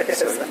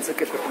 Yes, that's a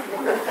good one.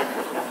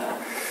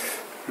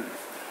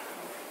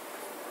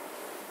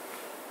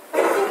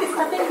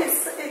 I think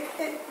it's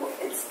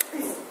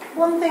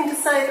one thing to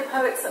say the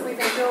poets that we've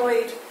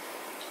enjoyed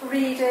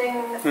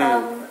reading,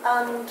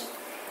 and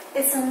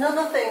it's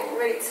another thing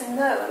really to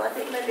know, and I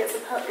think maybe as a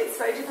poet it's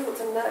very difficult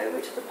to know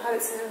which of the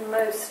poets have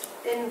most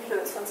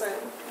influenced one's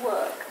own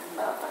work.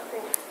 I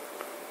think,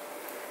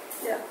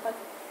 I'd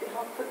be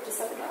hard put to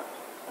say that.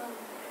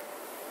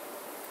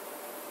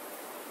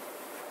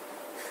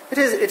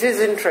 It is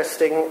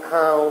interesting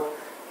how,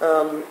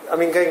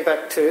 going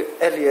back to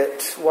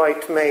Eliot,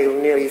 white male,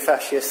 nearly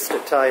fascist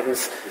at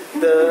times,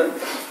 the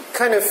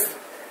kind of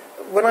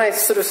when I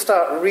sort of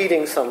start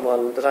reading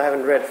someone that I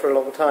haven't read for a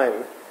long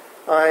time,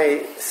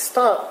 I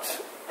start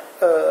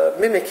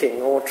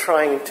mimicking or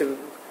trying to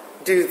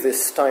do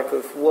this type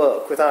of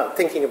work without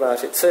thinking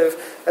about it. So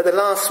at the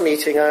last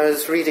meeting I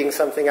was reading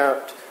something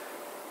out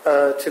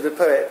to the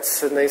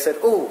poets, and they said,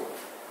 "Oh,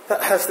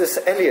 that has this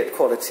Eliot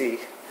quality,"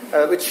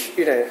 which,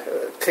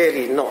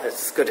 clearly not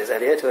as good as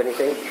Eliot or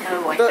anything.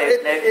 Oh, I but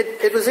don't know.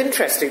 It was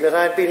interesting that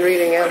I'd been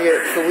reading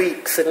Eliot for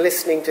weeks and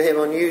listening to him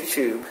on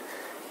YouTube,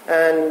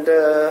 and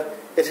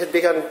it had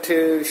begun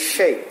to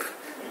shape.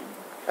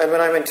 And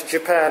when I went to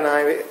Japan,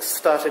 I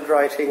started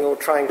writing or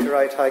trying to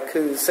write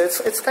haikus. So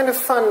it's kind of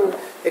fun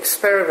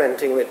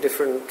experimenting with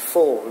different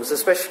forms,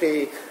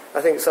 especially,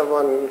 I think,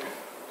 someone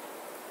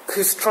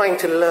who's trying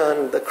to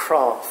learn the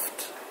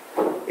craft,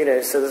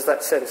 so there's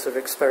that sense of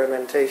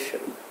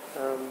experimentation.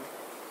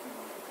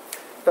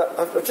 But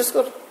I've just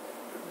got...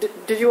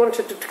 Did you want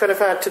to kind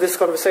of add to this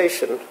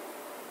conversation?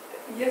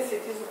 Yes,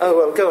 it is. Oh,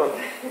 well, go on.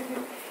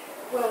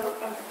 Well,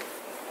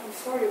 I'm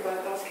sorry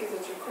about asking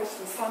such a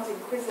question. It sounds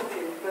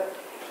inquisitive, but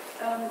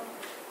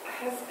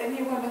has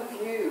any one of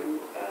you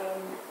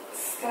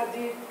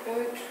studied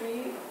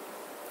poetry,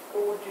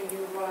 or do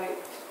you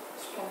write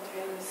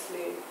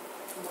spontaneously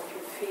from what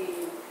you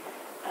feel,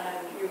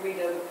 and you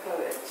read other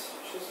poets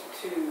just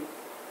to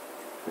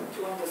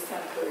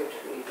understand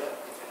poetry? But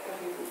have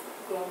you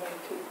gone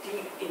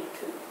deep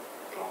into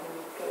problem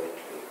of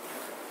poetry?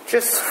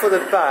 Just for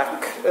the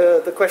back,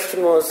 the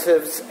question was,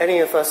 has any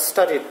of us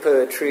studied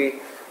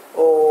poetry,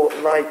 or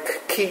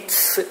like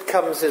Keats, it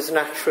comes as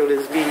natural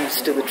as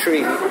leaves to the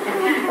tree?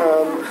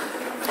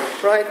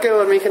 Right, go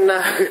on, we can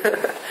now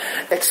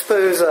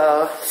expose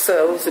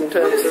ourselves in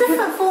terms of... There's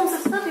different forms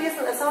of study,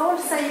 isn't there? So I want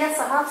to say, yes,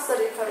 I have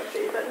studied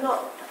poetry, but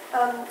not...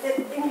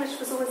 English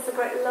was always the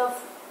great love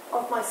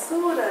of my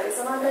school days,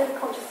 and I made a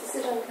conscious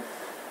decision,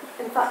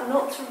 in fact,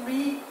 not to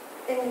read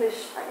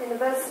English at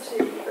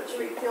university, but to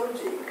read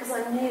theology, because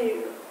I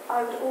knew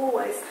I would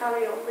always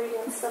carry on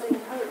reading and studying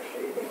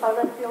poetry if I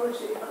read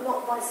theology, but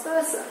not vice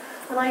versa.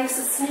 And I used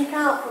to sneak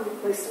out from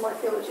most of my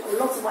theology, or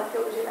lots of my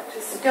theology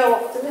lectures, to go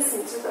off to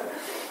listen to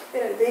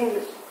the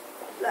English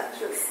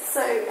lecturers.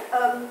 So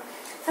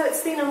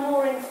it's been a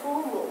more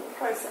informal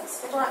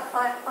process, but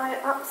I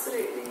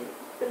absolutely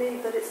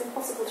believe that it's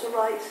impossible to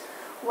write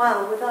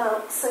well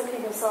without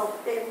soaking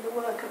yourself in the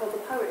work of other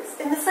poets.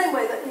 In the same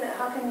way that,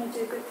 how can you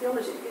do good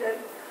theology if you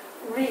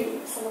don't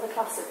read some of the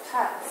classic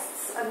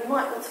texts? And you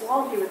might want to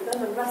argue with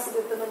them and wrestle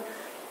with them and,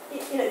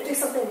 do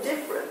something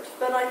different.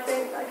 But I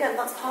think, again,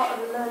 that's part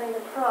of learning the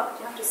craft.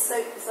 You have to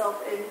soak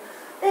yourself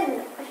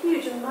in a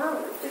huge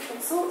amount of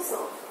different sorts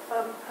of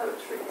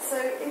poetry. So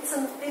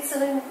it's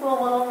an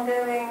informal,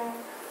 ongoing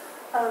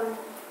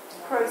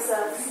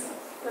process.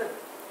 But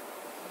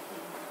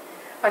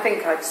I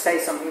think I'd say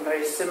something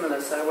very similar,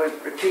 so I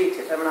won't repeat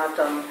it. I mean, I've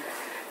done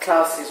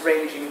classes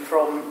ranging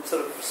from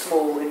sort of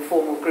small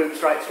informal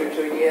groups right through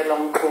to a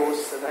year-long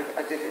course that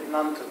I did in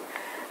London.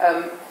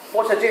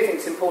 What I do think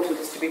is important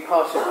is to be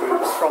part of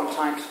groups from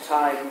time to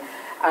time,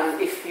 and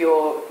if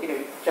you're,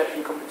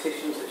 judging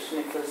competitions, which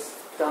Nicola's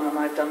done and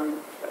I've done,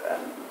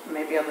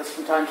 maybe others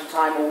from time to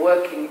time, or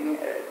working,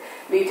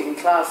 leading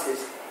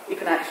classes, you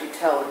can actually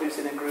tell who's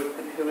in a group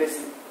and who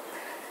isn't.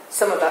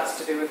 Some of that's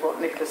to do with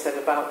what Nicola said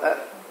about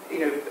that,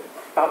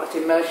 about that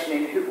immersion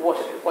in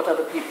what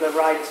other people are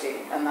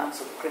writing, and that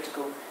sort of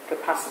critical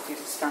capacity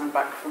to stand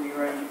back from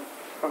your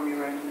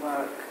own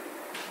work.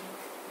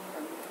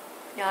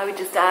 Yeah, I would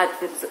just add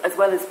that as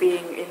well as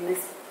being in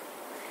this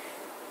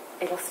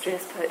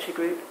illustrious poetry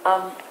group,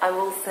 I'm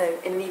also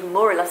in an even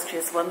more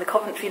illustrious one, the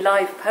Coventry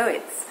Live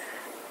Poets,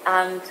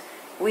 and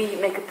we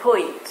make a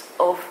point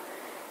of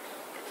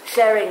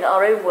sharing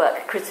our own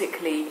work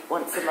critically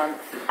once a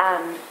month,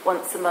 and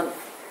once a month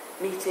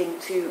meeting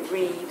to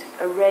read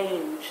a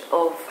range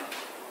of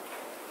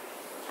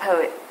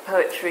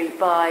poetry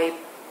by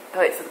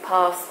poets of the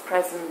past,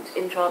 present,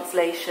 in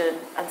translation,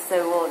 and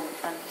so on,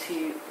 and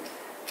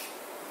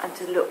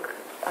to look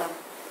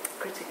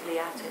critically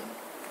at it.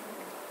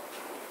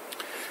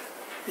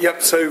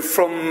 Yep. So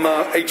from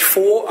age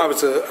 4, I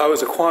was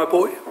a choir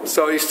boy.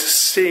 So I used to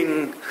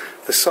sing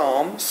the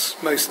Psalms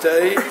most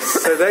days.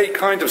 So they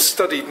kind of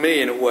studied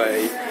me in a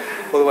way,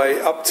 all the way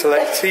up till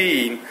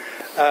 18.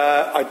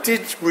 I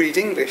did read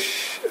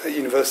English at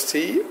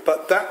university,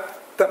 but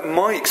that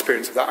my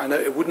experience of that, I know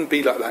it wouldn't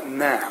be like that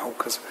now,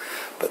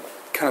 but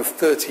kind of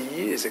 30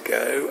 years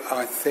ago,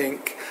 I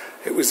think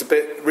it was a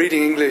bit,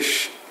 reading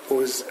English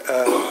was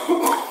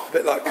a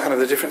bit like kind of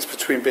the difference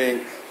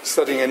between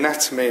studying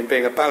anatomy and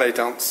being a ballet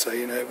dancer.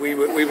 We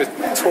were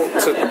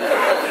taught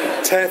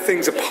to tear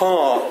things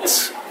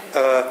apart.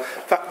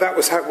 That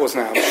was how it was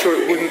now. I'm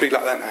sure it wouldn't be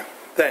like that now.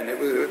 Then it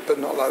was, but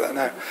not like that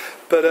now.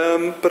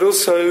 But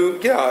also,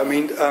 yeah, I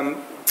mean, in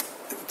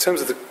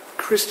terms of the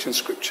Christian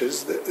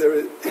scriptures, there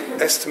are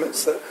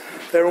estimates that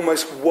they're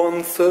almost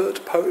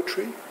 1/3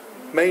 poetry,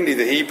 mainly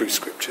the Hebrew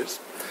scriptures,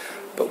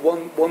 but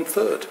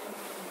 1/3.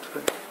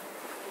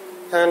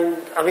 And,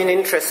 I mean,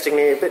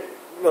 interestingly,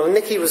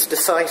 Nicky was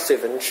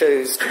decisive and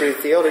chose to do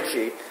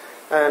theology,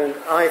 And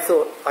I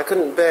thought I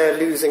couldn't bear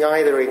losing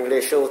either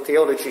English or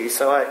theology,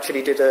 so I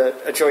actually did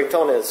a joint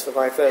honours for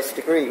my first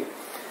degree.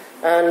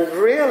 And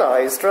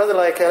realised, rather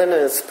like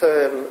Eleanor's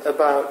poem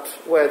about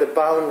where the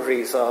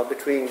boundaries are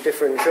between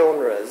different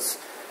genres,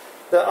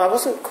 that I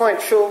wasn't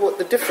quite sure what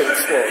the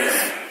difference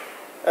was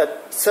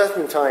at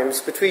certain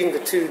times between the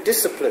two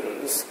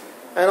disciplines,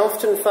 and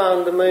often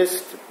found the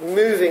most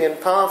moving and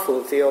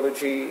powerful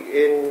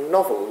theology in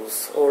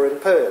novels or in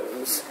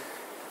poems.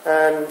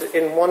 And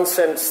in one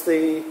sense,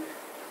 the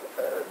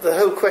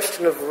whole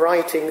question of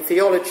writing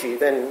theology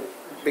then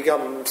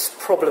becomes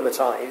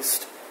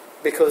problematised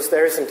because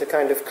there isn't a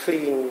kind of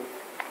clean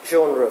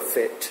genre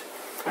fit.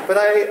 But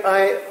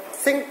I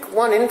think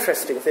one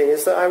interesting thing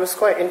is that I was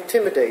quite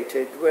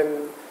intimidated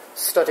when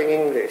studying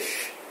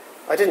English.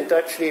 I didn't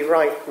actually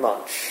write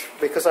much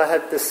because I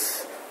had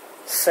this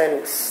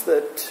sense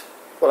that,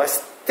 well, I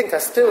think I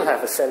still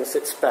have a sense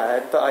it's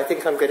bad, but I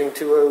think I'm getting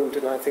too old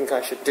and I think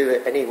I should do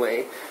it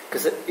anyway.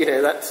 Because,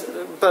 that's...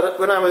 But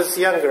when I was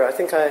younger, I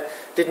think I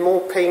did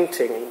more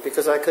painting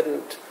because I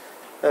couldn't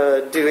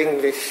do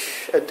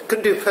English,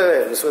 couldn't do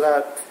poems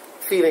without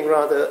feeling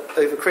rather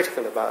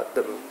overcritical about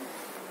them.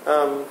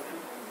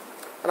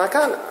 And I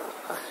can't...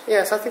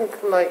 Yes, I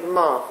think like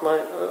Mark,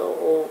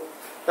 or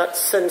that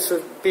sense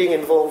of being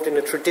involved in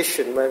a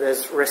tradition where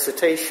there's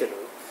recitation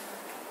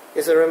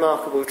is a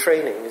remarkable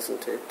training,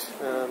 isn't it?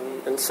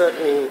 And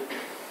certainly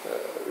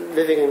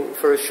living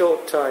for a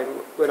short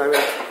time when I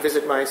went to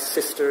visit my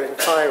sister in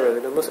Cairo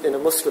in a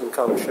Muslim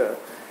culture,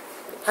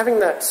 having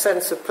that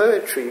sense of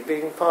poetry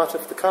being part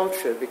of the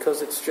culture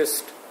because it's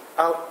just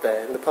out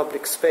there in the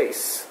public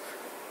space,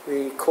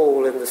 the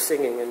call and the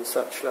singing and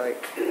such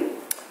like.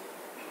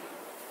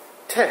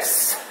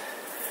 Tess?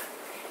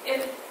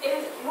 In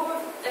more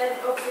of an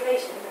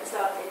observation that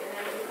started, and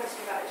then a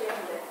question about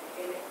gender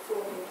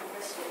formed into a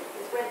question,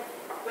 because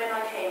when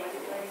I came, I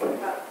didn't know anything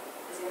about,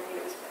 as in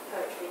it was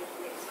poetry,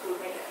 and it was called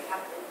Make Nothing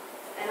Happen,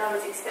 and I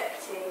was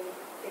expecting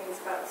things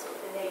about sort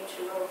of the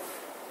nature of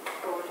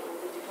God or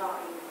the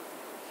divine,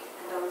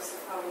 and I was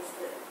surprised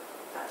that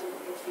that didn't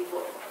appear to be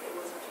what it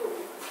was at all.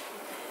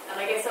 And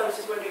I guess I was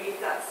just wondering if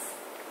that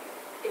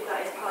is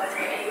part of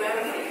it anywhere,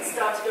 if it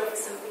started off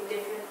as something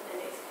different and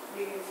it's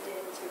moved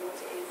into what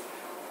it is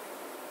now.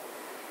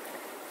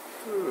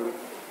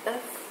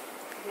 That's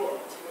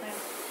what?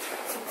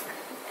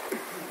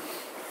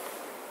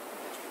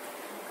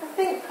 I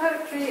think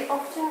poetry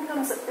often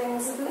comes at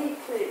things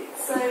obliquely.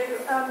 So,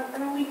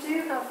 we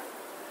do have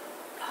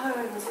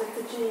poems with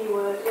the G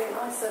word in.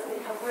 I certainly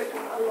have written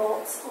a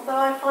lot, although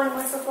I find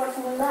myself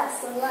writing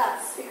less and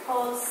less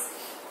because,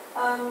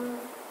 and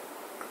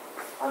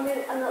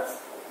that's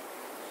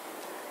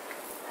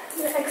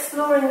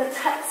exploring the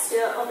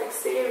texture of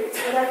experience,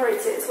 whatever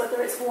it is,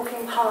 whether it's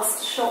walking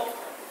past a shop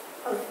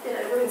of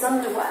women's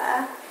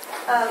underwear,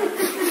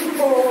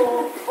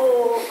 or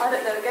I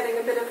don't know, getting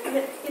a bit of,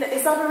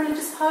 is that a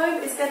religious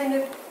poem? Is getting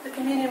the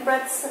communion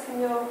bread stuck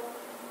in your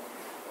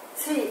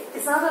teeth,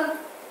 is that a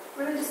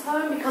religious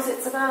poem because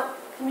it's about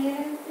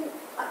communion?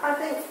 I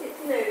think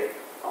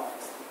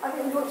I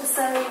think we want to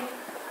say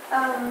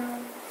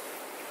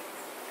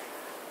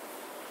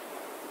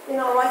in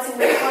our writing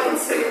we're trying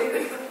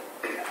to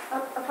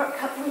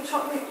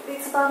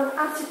it's about an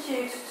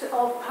attitude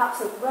of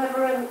perhaps of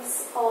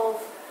reverence,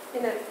 of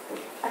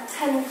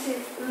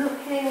attentive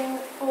looking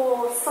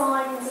for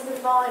signs of the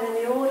divine in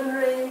the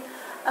ordinary.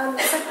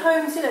 So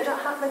poems, they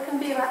can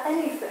be about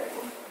anything.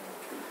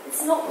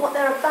 It's not what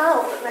they're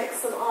about that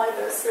makes them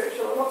either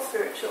spiritual or not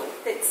spiritual.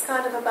 It's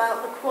kind of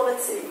about the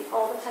quality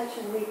of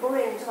attention we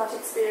bring to that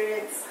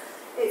experience.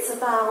 It's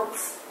about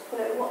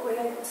what we're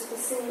able to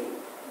perceive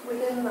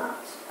within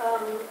that.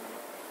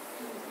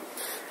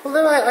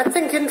 Although I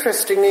think,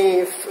 interestingly,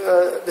 if,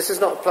 this is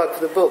not a plug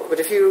for the book, but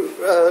if you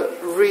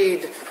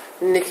read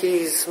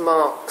Nikki's,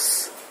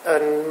 Mark's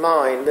and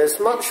mine, there's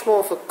much more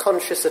of a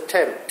conscious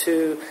attempt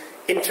to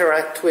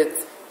interact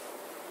with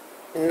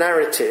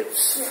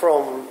narratives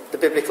from the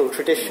biblical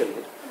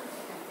tradition.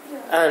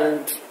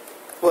 And,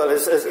 well,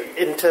 as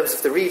in terms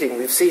of the reading,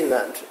 we've seen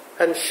that,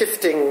 and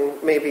shifting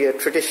maybe a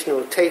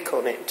traditional take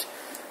on it.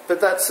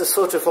 But that's a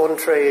sort of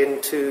entree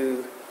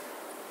into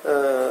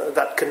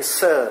that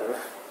concern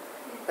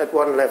at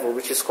one level,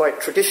 which is quite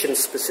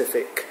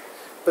tradition-specific.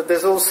 But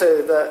there's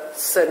also that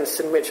sense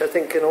in which I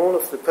think in all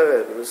of the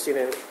poems,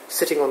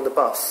 sitting on the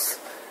bus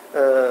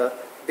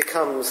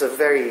becomes a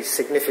very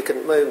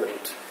significant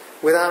moment,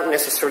 without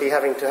necessarily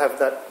having to have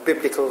that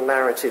biblical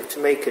narrative to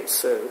make it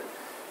so.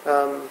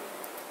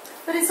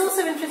 But it's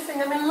also interesting,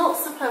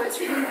 lots of poets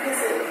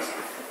revisit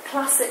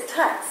classic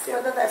texts,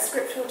 whether they're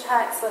scriptural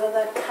texts, whether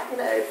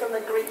they're, from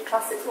the Greek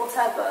classics,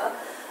 whatever.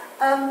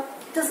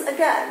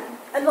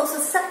 And lots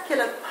of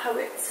secular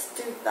poets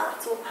do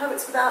that, or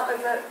poets without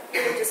overt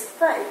religious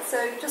faith.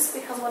 So just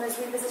because one is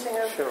revisiting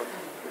a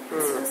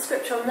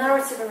scriptural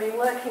narrative and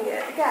reworking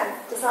it, again,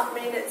 does that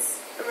mean it's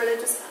a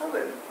religious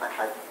poem?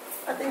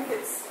 I think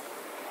it's...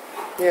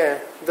 Yeah,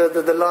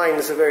 the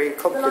lines are very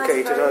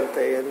complicated, aren't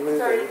they, and moving.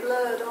 Very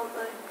blurred, aren't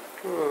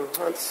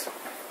they?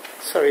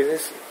 Sorry,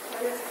 this...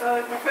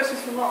 My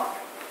question's for Mark.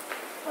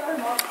 Hi,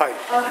 Mark. Hi.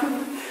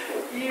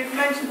 You've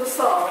mentioned the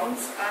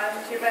Psalms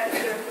and you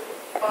mentioned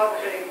the Bible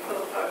being full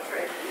of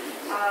poetry.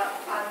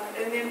 And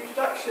in the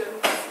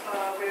introductions,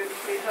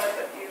 we heard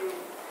that you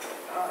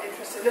are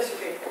interested in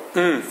liturgy.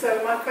 So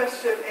my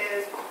question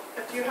is,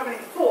 do you have any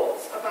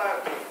thoughts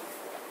about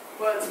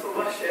words for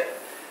worship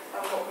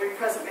and what we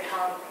presently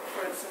have,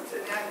 for instance,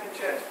 in the Anglican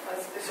Church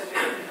as liturgy?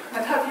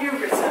 And have you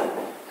written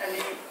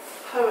any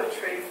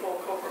poetry for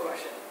corporate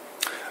worship?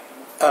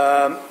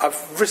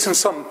 I've written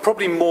some,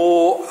 probably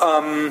more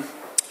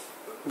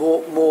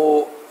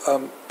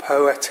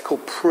poetical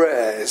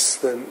prayers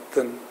than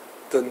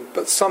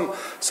but some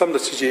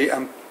liturgy,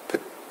 and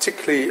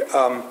particularly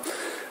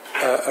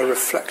a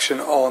reflection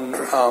on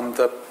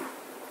the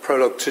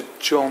prologue to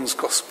John's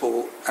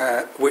Gospel,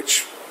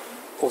 which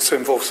also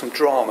involves some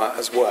drama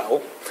as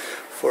well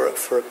for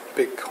a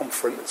big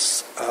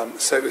conference.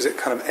 So it was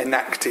kind of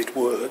enacted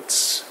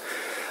words.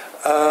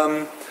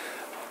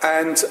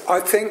 And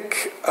I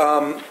think,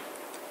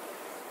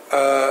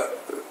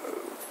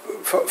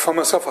 for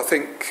myself, I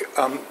think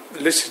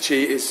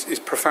liturgy is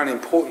profoundly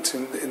important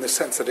in the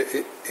sense that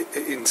it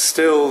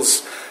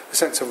instills a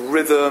sense of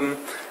rhythm,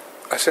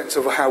 a sense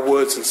of how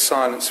words and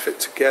silence fit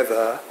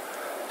together,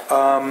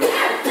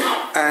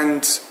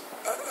 and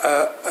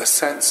a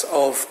sense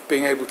of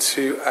being able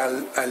to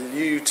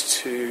allude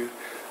to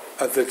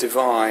the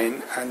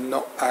divine and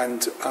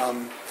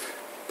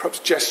perhaps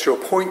gesture or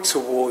point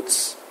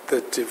towards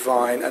the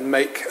divine and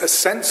make a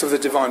sense of the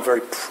divine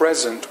very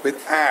present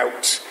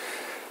without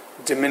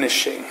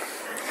diminishing.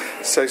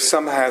 So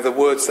somehow the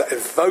words that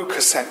evoke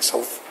a sense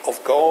of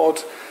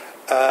God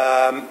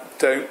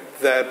don't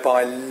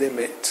thereby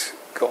limit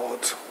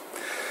God.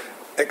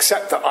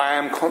 Except that I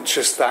am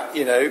conscious that,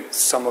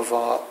 some of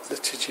our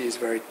liturgy is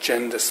very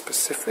gender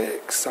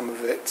specific, some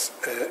of it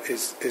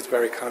is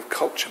very kind of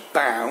culture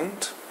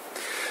bound.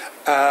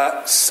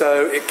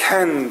 So it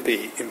can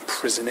be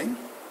imprisoning.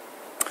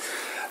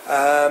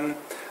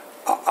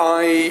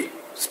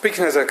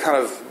 Speaking as a kind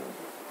of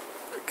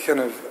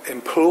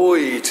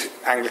employed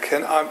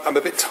Anglican, I'm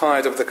a bit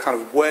tired of the kind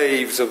of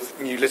waves of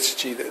new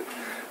liturgy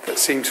that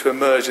seem to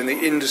emerge in the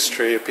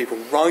industry of people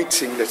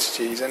writing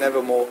liturgies and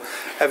ever more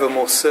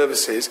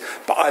services.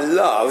 But I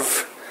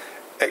love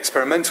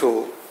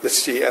experimental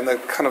liturgy and the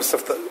kind of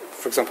stuff that,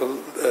 for example,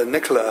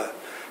 Nicola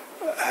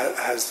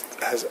has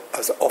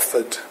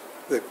offered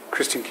the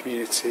Christian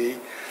community.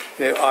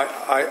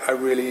 I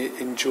really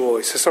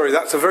enjoy. So sorry,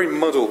 that's a very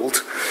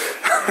muddled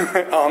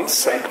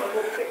answer.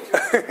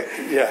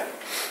 Yeah,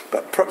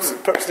 but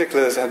perhaps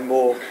Nicola has had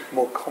more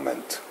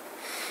comment.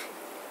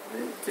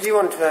 Did you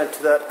want to add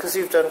to that? Because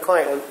you've done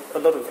quite a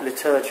lot of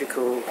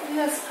liturgical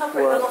Yes, I've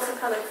written a lot of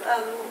kind of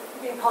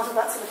being part of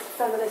that sort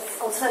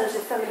of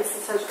alternative feminist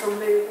liturgical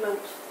movement.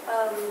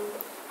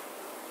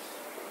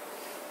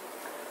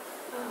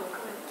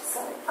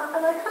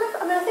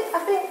 I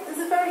think there's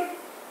a very,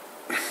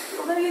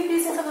 although you're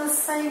using some of the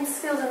same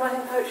skills in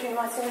writing poetry and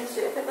writing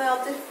liturgy, I think they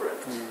are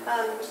different.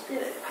 And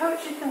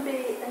poetry can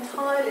be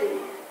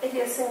entirely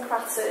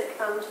idiosyncratic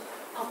and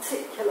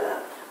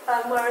particular,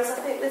 whereas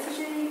I think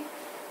liturgy,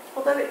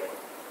 although it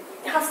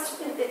has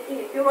to,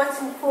 you're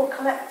writing for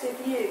collective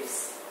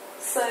use.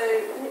 So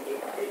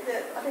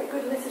I think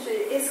good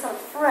liturgy is kind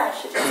of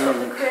fresh. It's got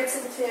the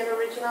creativity and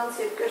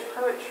originality of good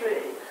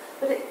poetry,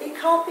 but it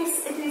can't be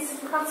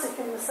idiosyncratic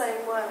in the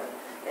same way.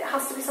 It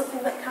has to be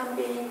something that can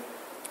be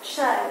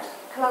shared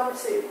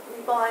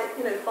collaboratively by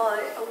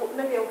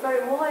maybe a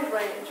very wide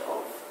range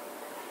of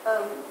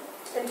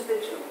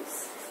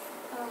individuals.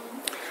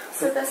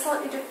 So they're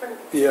slightly different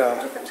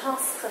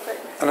tasks, I think.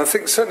 And I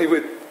think certainly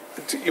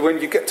when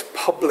you get to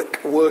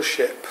public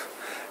worship,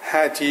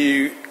 how do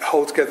you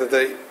hold together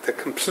the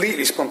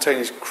completely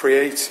spontaneous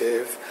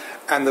creative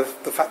and the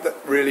fact that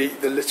really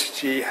the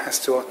liturgy has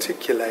to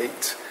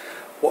articulate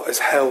what is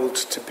held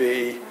to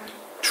be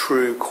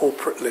true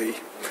corporately.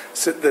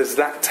 So there's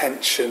that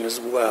tension as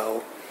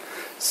well.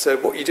 So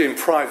what you do in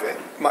private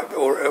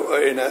or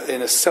in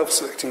a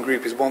self-selecting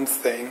group is one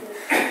thing.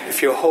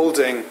 If you're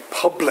holding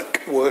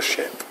public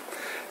worship,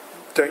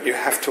 don't you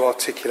have to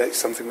articulate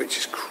something which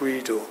is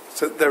creedal?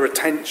 So there are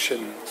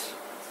tensions.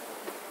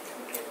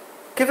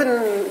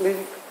 Given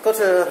we've got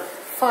a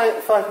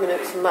 5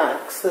 minutes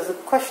max, there's a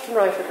question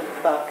right at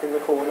the back in the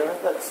corner.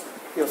 That's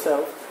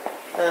yourself.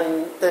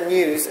 And the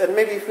news. And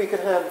maybe if we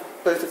could have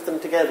both of them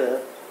together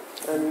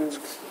and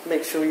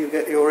make sure you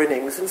get your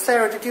innings. And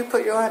Sarah, did you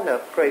put your hand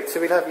up? Great, so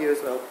we'll have you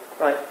as well.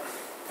 Right.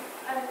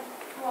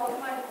 Well,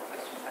 my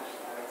question is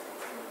actually directed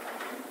to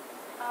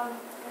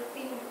the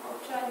theme of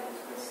journeys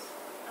was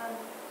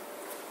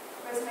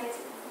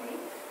resonated with me.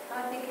 And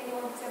I think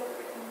anyone who's ever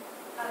written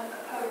a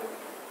poem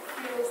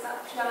feels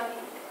that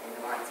journey in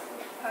the writing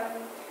of the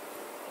poem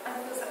and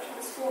feels that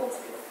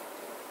transformative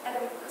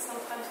element that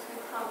sometimes can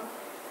come.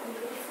 And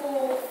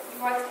before you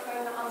write a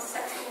poem that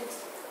unsettled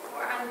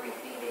or angry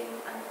feeling,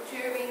 and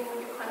during when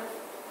you're kind of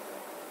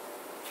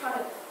trying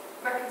to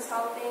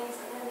reconcile things,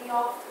 and then the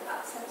after,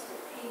 that sense of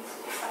peace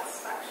or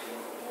satisfaction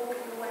or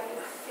walking away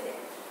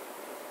finished.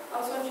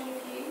 I was wondering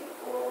if you,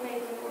 or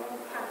maybe anyone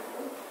on the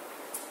panel,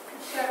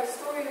 could share a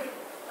story of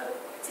a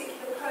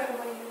particular poem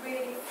where you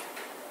really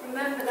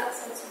remember that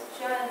sense of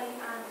journey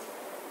and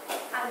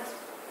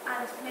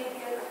maybe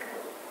a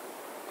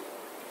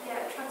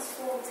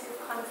transformative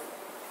kind of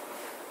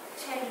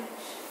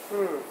change.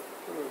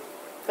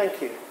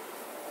 Thank you.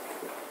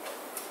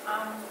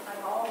 I'm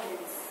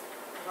always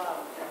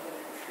loved and been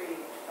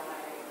intrigued by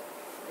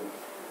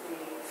the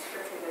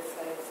scripture that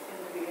says, "In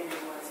the beginning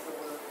was the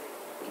Word."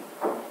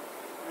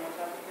 And I'd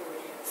love to hear what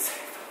you have to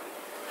say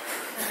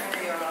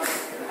about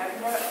it. I've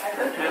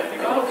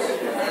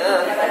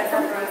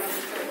never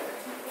understood it.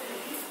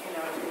 You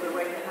know, the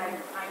way that I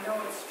know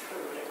it's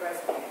true, it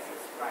resonates,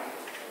 it's right,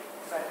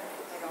 but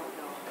I don't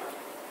know about it.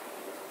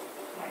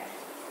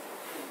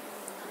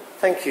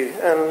 Thank you.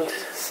 And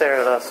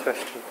Sarah, last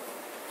question.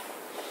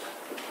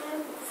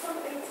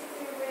 Something to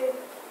do with,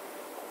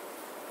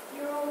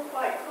 you're all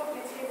quite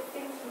cognitive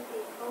thinking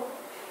people.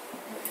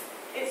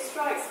 It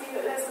strikes me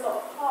that there's a lot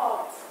of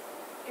heart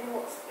in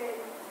what's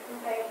been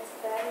conveyed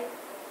today.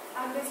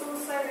 And there's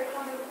also the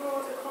kind of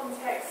broader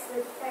context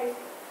of faith,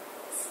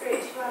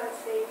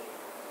 spirituality,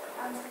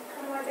 and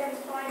kind of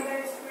identifying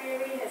those three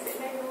arenas. It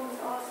made me want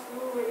to ask you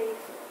already,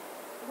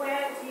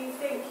 where do you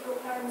think your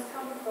poems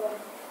come from?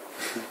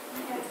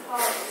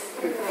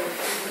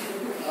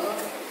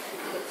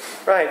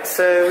 Right,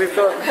 so we've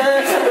got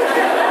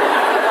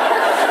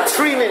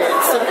 3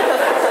 minutes,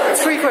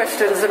 3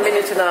 questions, a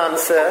minute an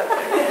answer.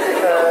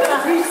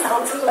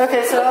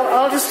 Okay, so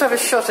I'll just have a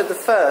shot at the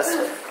first.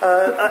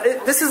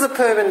 This is a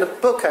poem in the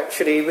book,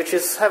 actually, which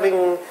is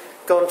having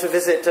gone to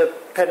visit a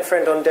pen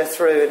friend on death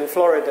row in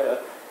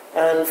Florida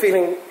and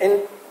feeling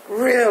in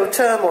real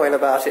turmoil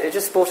about it. It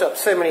just brought up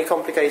so many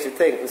complicated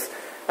things.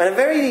 And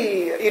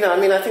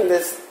I think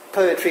there's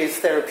poetry is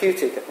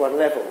therapeutic at one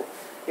level.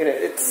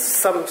 It's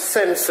some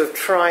sense of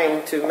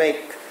trying to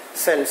make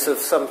sense of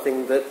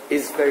something that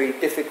is very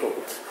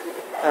difficult.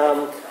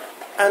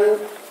 And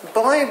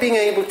by being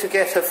able to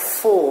get a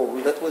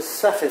form that was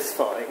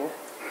satisfying,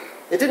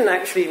 it didn't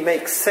actually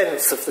make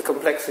sense of the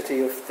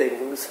complexity of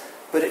things,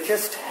 but it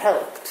just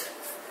helped.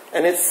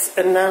 And it's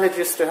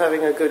analogous to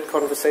having a good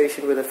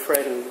conversation with a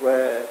friend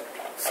where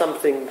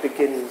something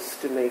begins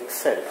to make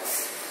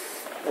sense,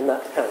 and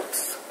that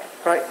helps.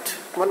 Right,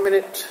 1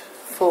 minute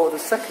for the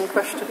second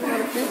question.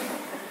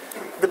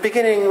 The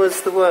beginning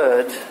was the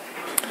word.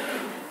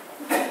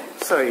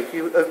 Sorry,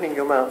 you opening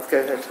your mouth, go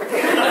ahead.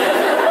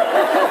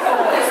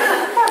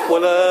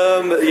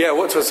 Well,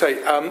 what do I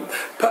say?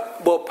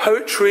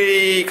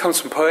 Poetry comes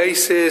from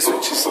poesis,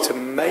 which is to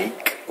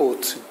make or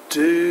to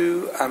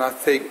do, and I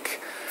think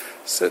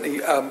certainly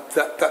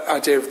that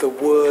idea of the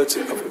word,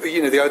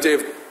 the idea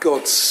of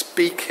God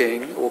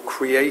speaking or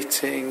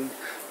creating,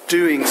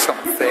 doing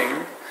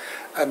something,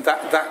 and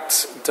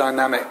that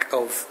dynamic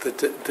of the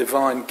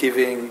divine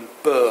giving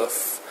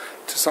birth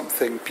to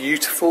something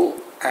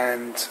beautiful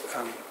and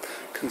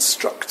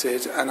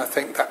constructed, and I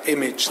think that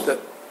image that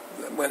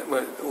when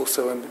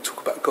we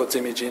talk about God's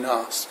image in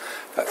us,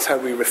 that's how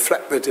we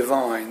reflect the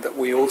divine, that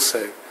we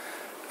also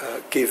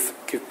give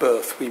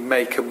birth, we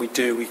make and we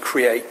do, we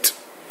create,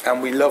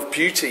 and we love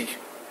beauty.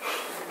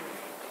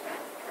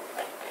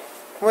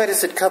 Where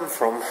does it come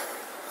from?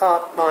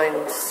 Heart,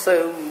 mind,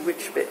 soul,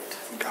 which bit?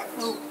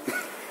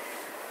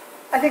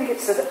 I think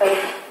it's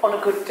on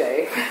a good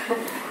day.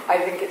 I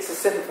think it's a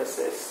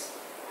synthesis,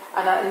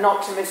 and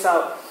not to miss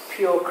out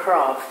pure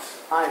craft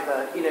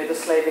either. The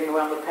slaving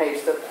around the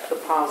page, the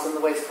piles in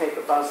the waste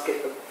paper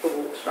basket, the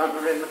walks around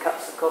the room, the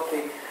cups of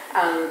coffee,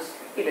 and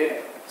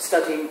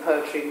studying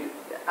poetry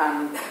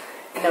and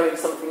knowing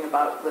something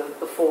about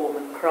the form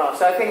and craft.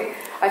 So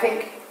I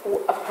think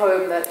a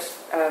poem that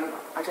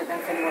I don't know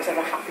if anyone's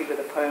ever happy with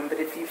a poem, but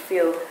if you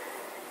feel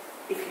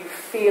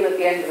at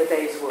the end of the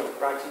day's work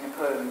writing a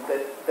poem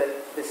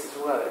that this has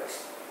worked,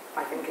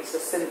 I think it's a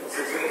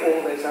synthesis of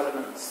all those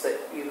elements that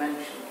you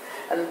mentioned.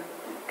 And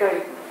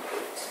going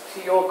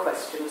to your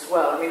question as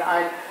well,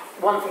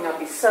 one thing I'd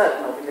be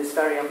certain of in this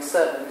very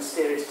uncertain and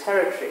mysterious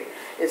territory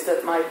is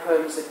that my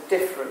poems are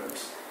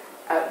different.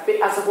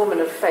 As a woman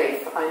of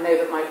faith, I know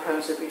that my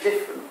poems would be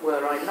different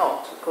were I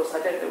not. Of course, I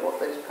don't know what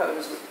those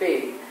poems would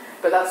be,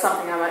 but that's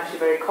something I'm actually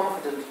very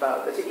confident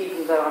about, that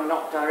even though I'm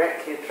not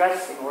directly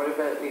addressing or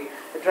overtly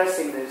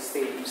addressing those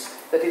themes,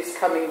 that it's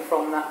coming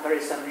from that very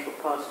central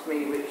part of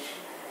me, which,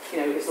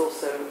 is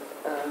also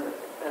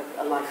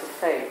a life of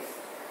faith.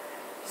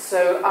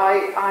 So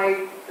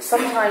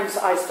sometimes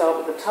I start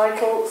with the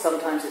title,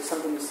 sometimes it's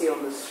something you see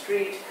on the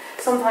street,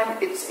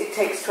 sometimes it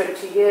takes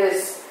 20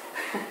 years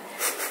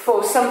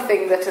for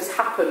something that has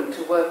happened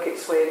to work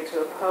its way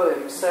into a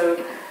poem. So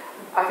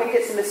I think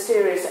it's a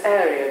mysterious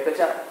area, but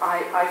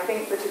I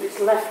think that if it's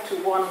left to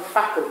one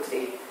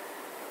faculty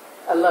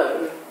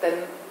alone,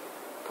 then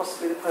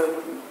possibly the poem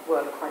wouldn't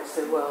work quite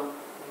so well.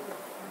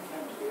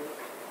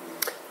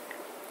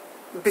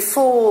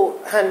 Before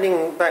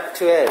handing back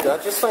to Ed,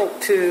 I'd just like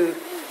to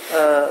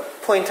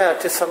point out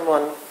to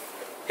someone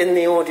in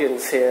the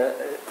audience here,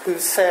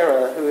 who's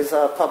Sarah, who is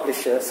our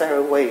publisher,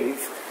 Sarah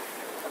Wave,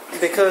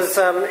 because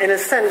in a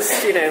sense,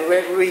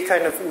 we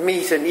kind of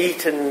meet and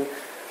eat and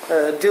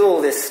do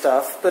all this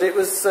stuff, but it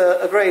was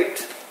a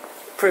great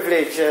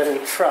privilege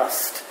and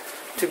trust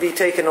to be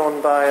taken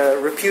on by a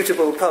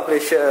reputable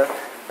publisher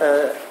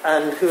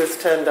and who has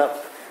turned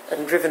up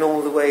and driven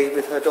all the way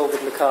with her dog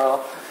in the car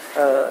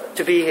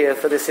to be here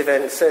for this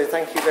event. So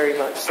thank you very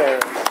much,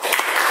 Sarah.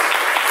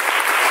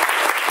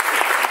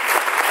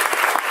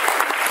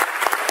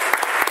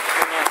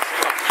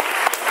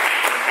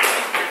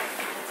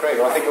 Great.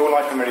 Well, I think all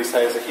I can really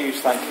say is a huge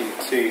thank you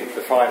to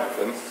the 5 of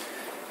them,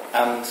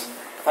 and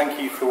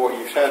thank you for what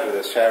you've shared with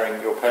us,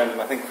 sharing your poems.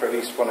 And I think for at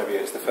least one of you,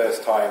 it's the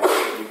first time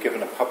that you've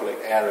given a public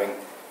airing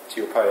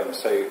to your poems.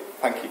 So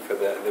thank you for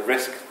the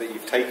risk that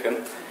you've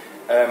taken,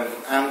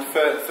 and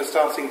for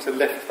starting to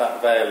lift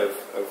that veil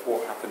of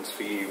what happens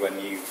for you when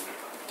you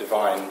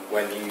divine,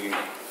 when you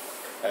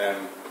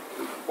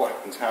what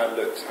happens, how it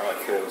looks, how it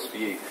feels for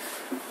you.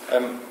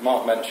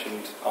 Mark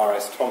mentioned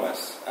R.S.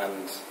 Thomas,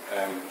 and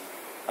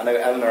I know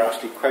Eleanor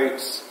actually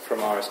quotes from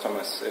R.S.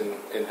 Thomas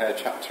in her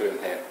chapter in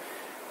here,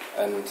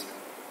 and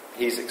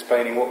he's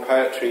explaining what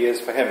poetry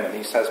is for him, and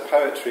he says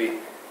poetry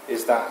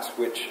is that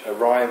which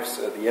arrives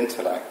at the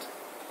intellect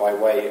by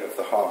way of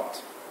the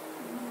heart.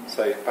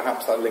 So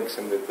perhaps that links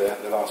in with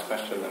the last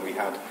question that we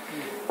had.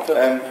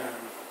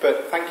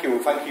 But thank you all.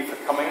 Thank you for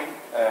coming.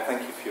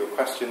 Thank you for your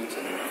questions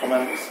and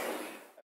comments.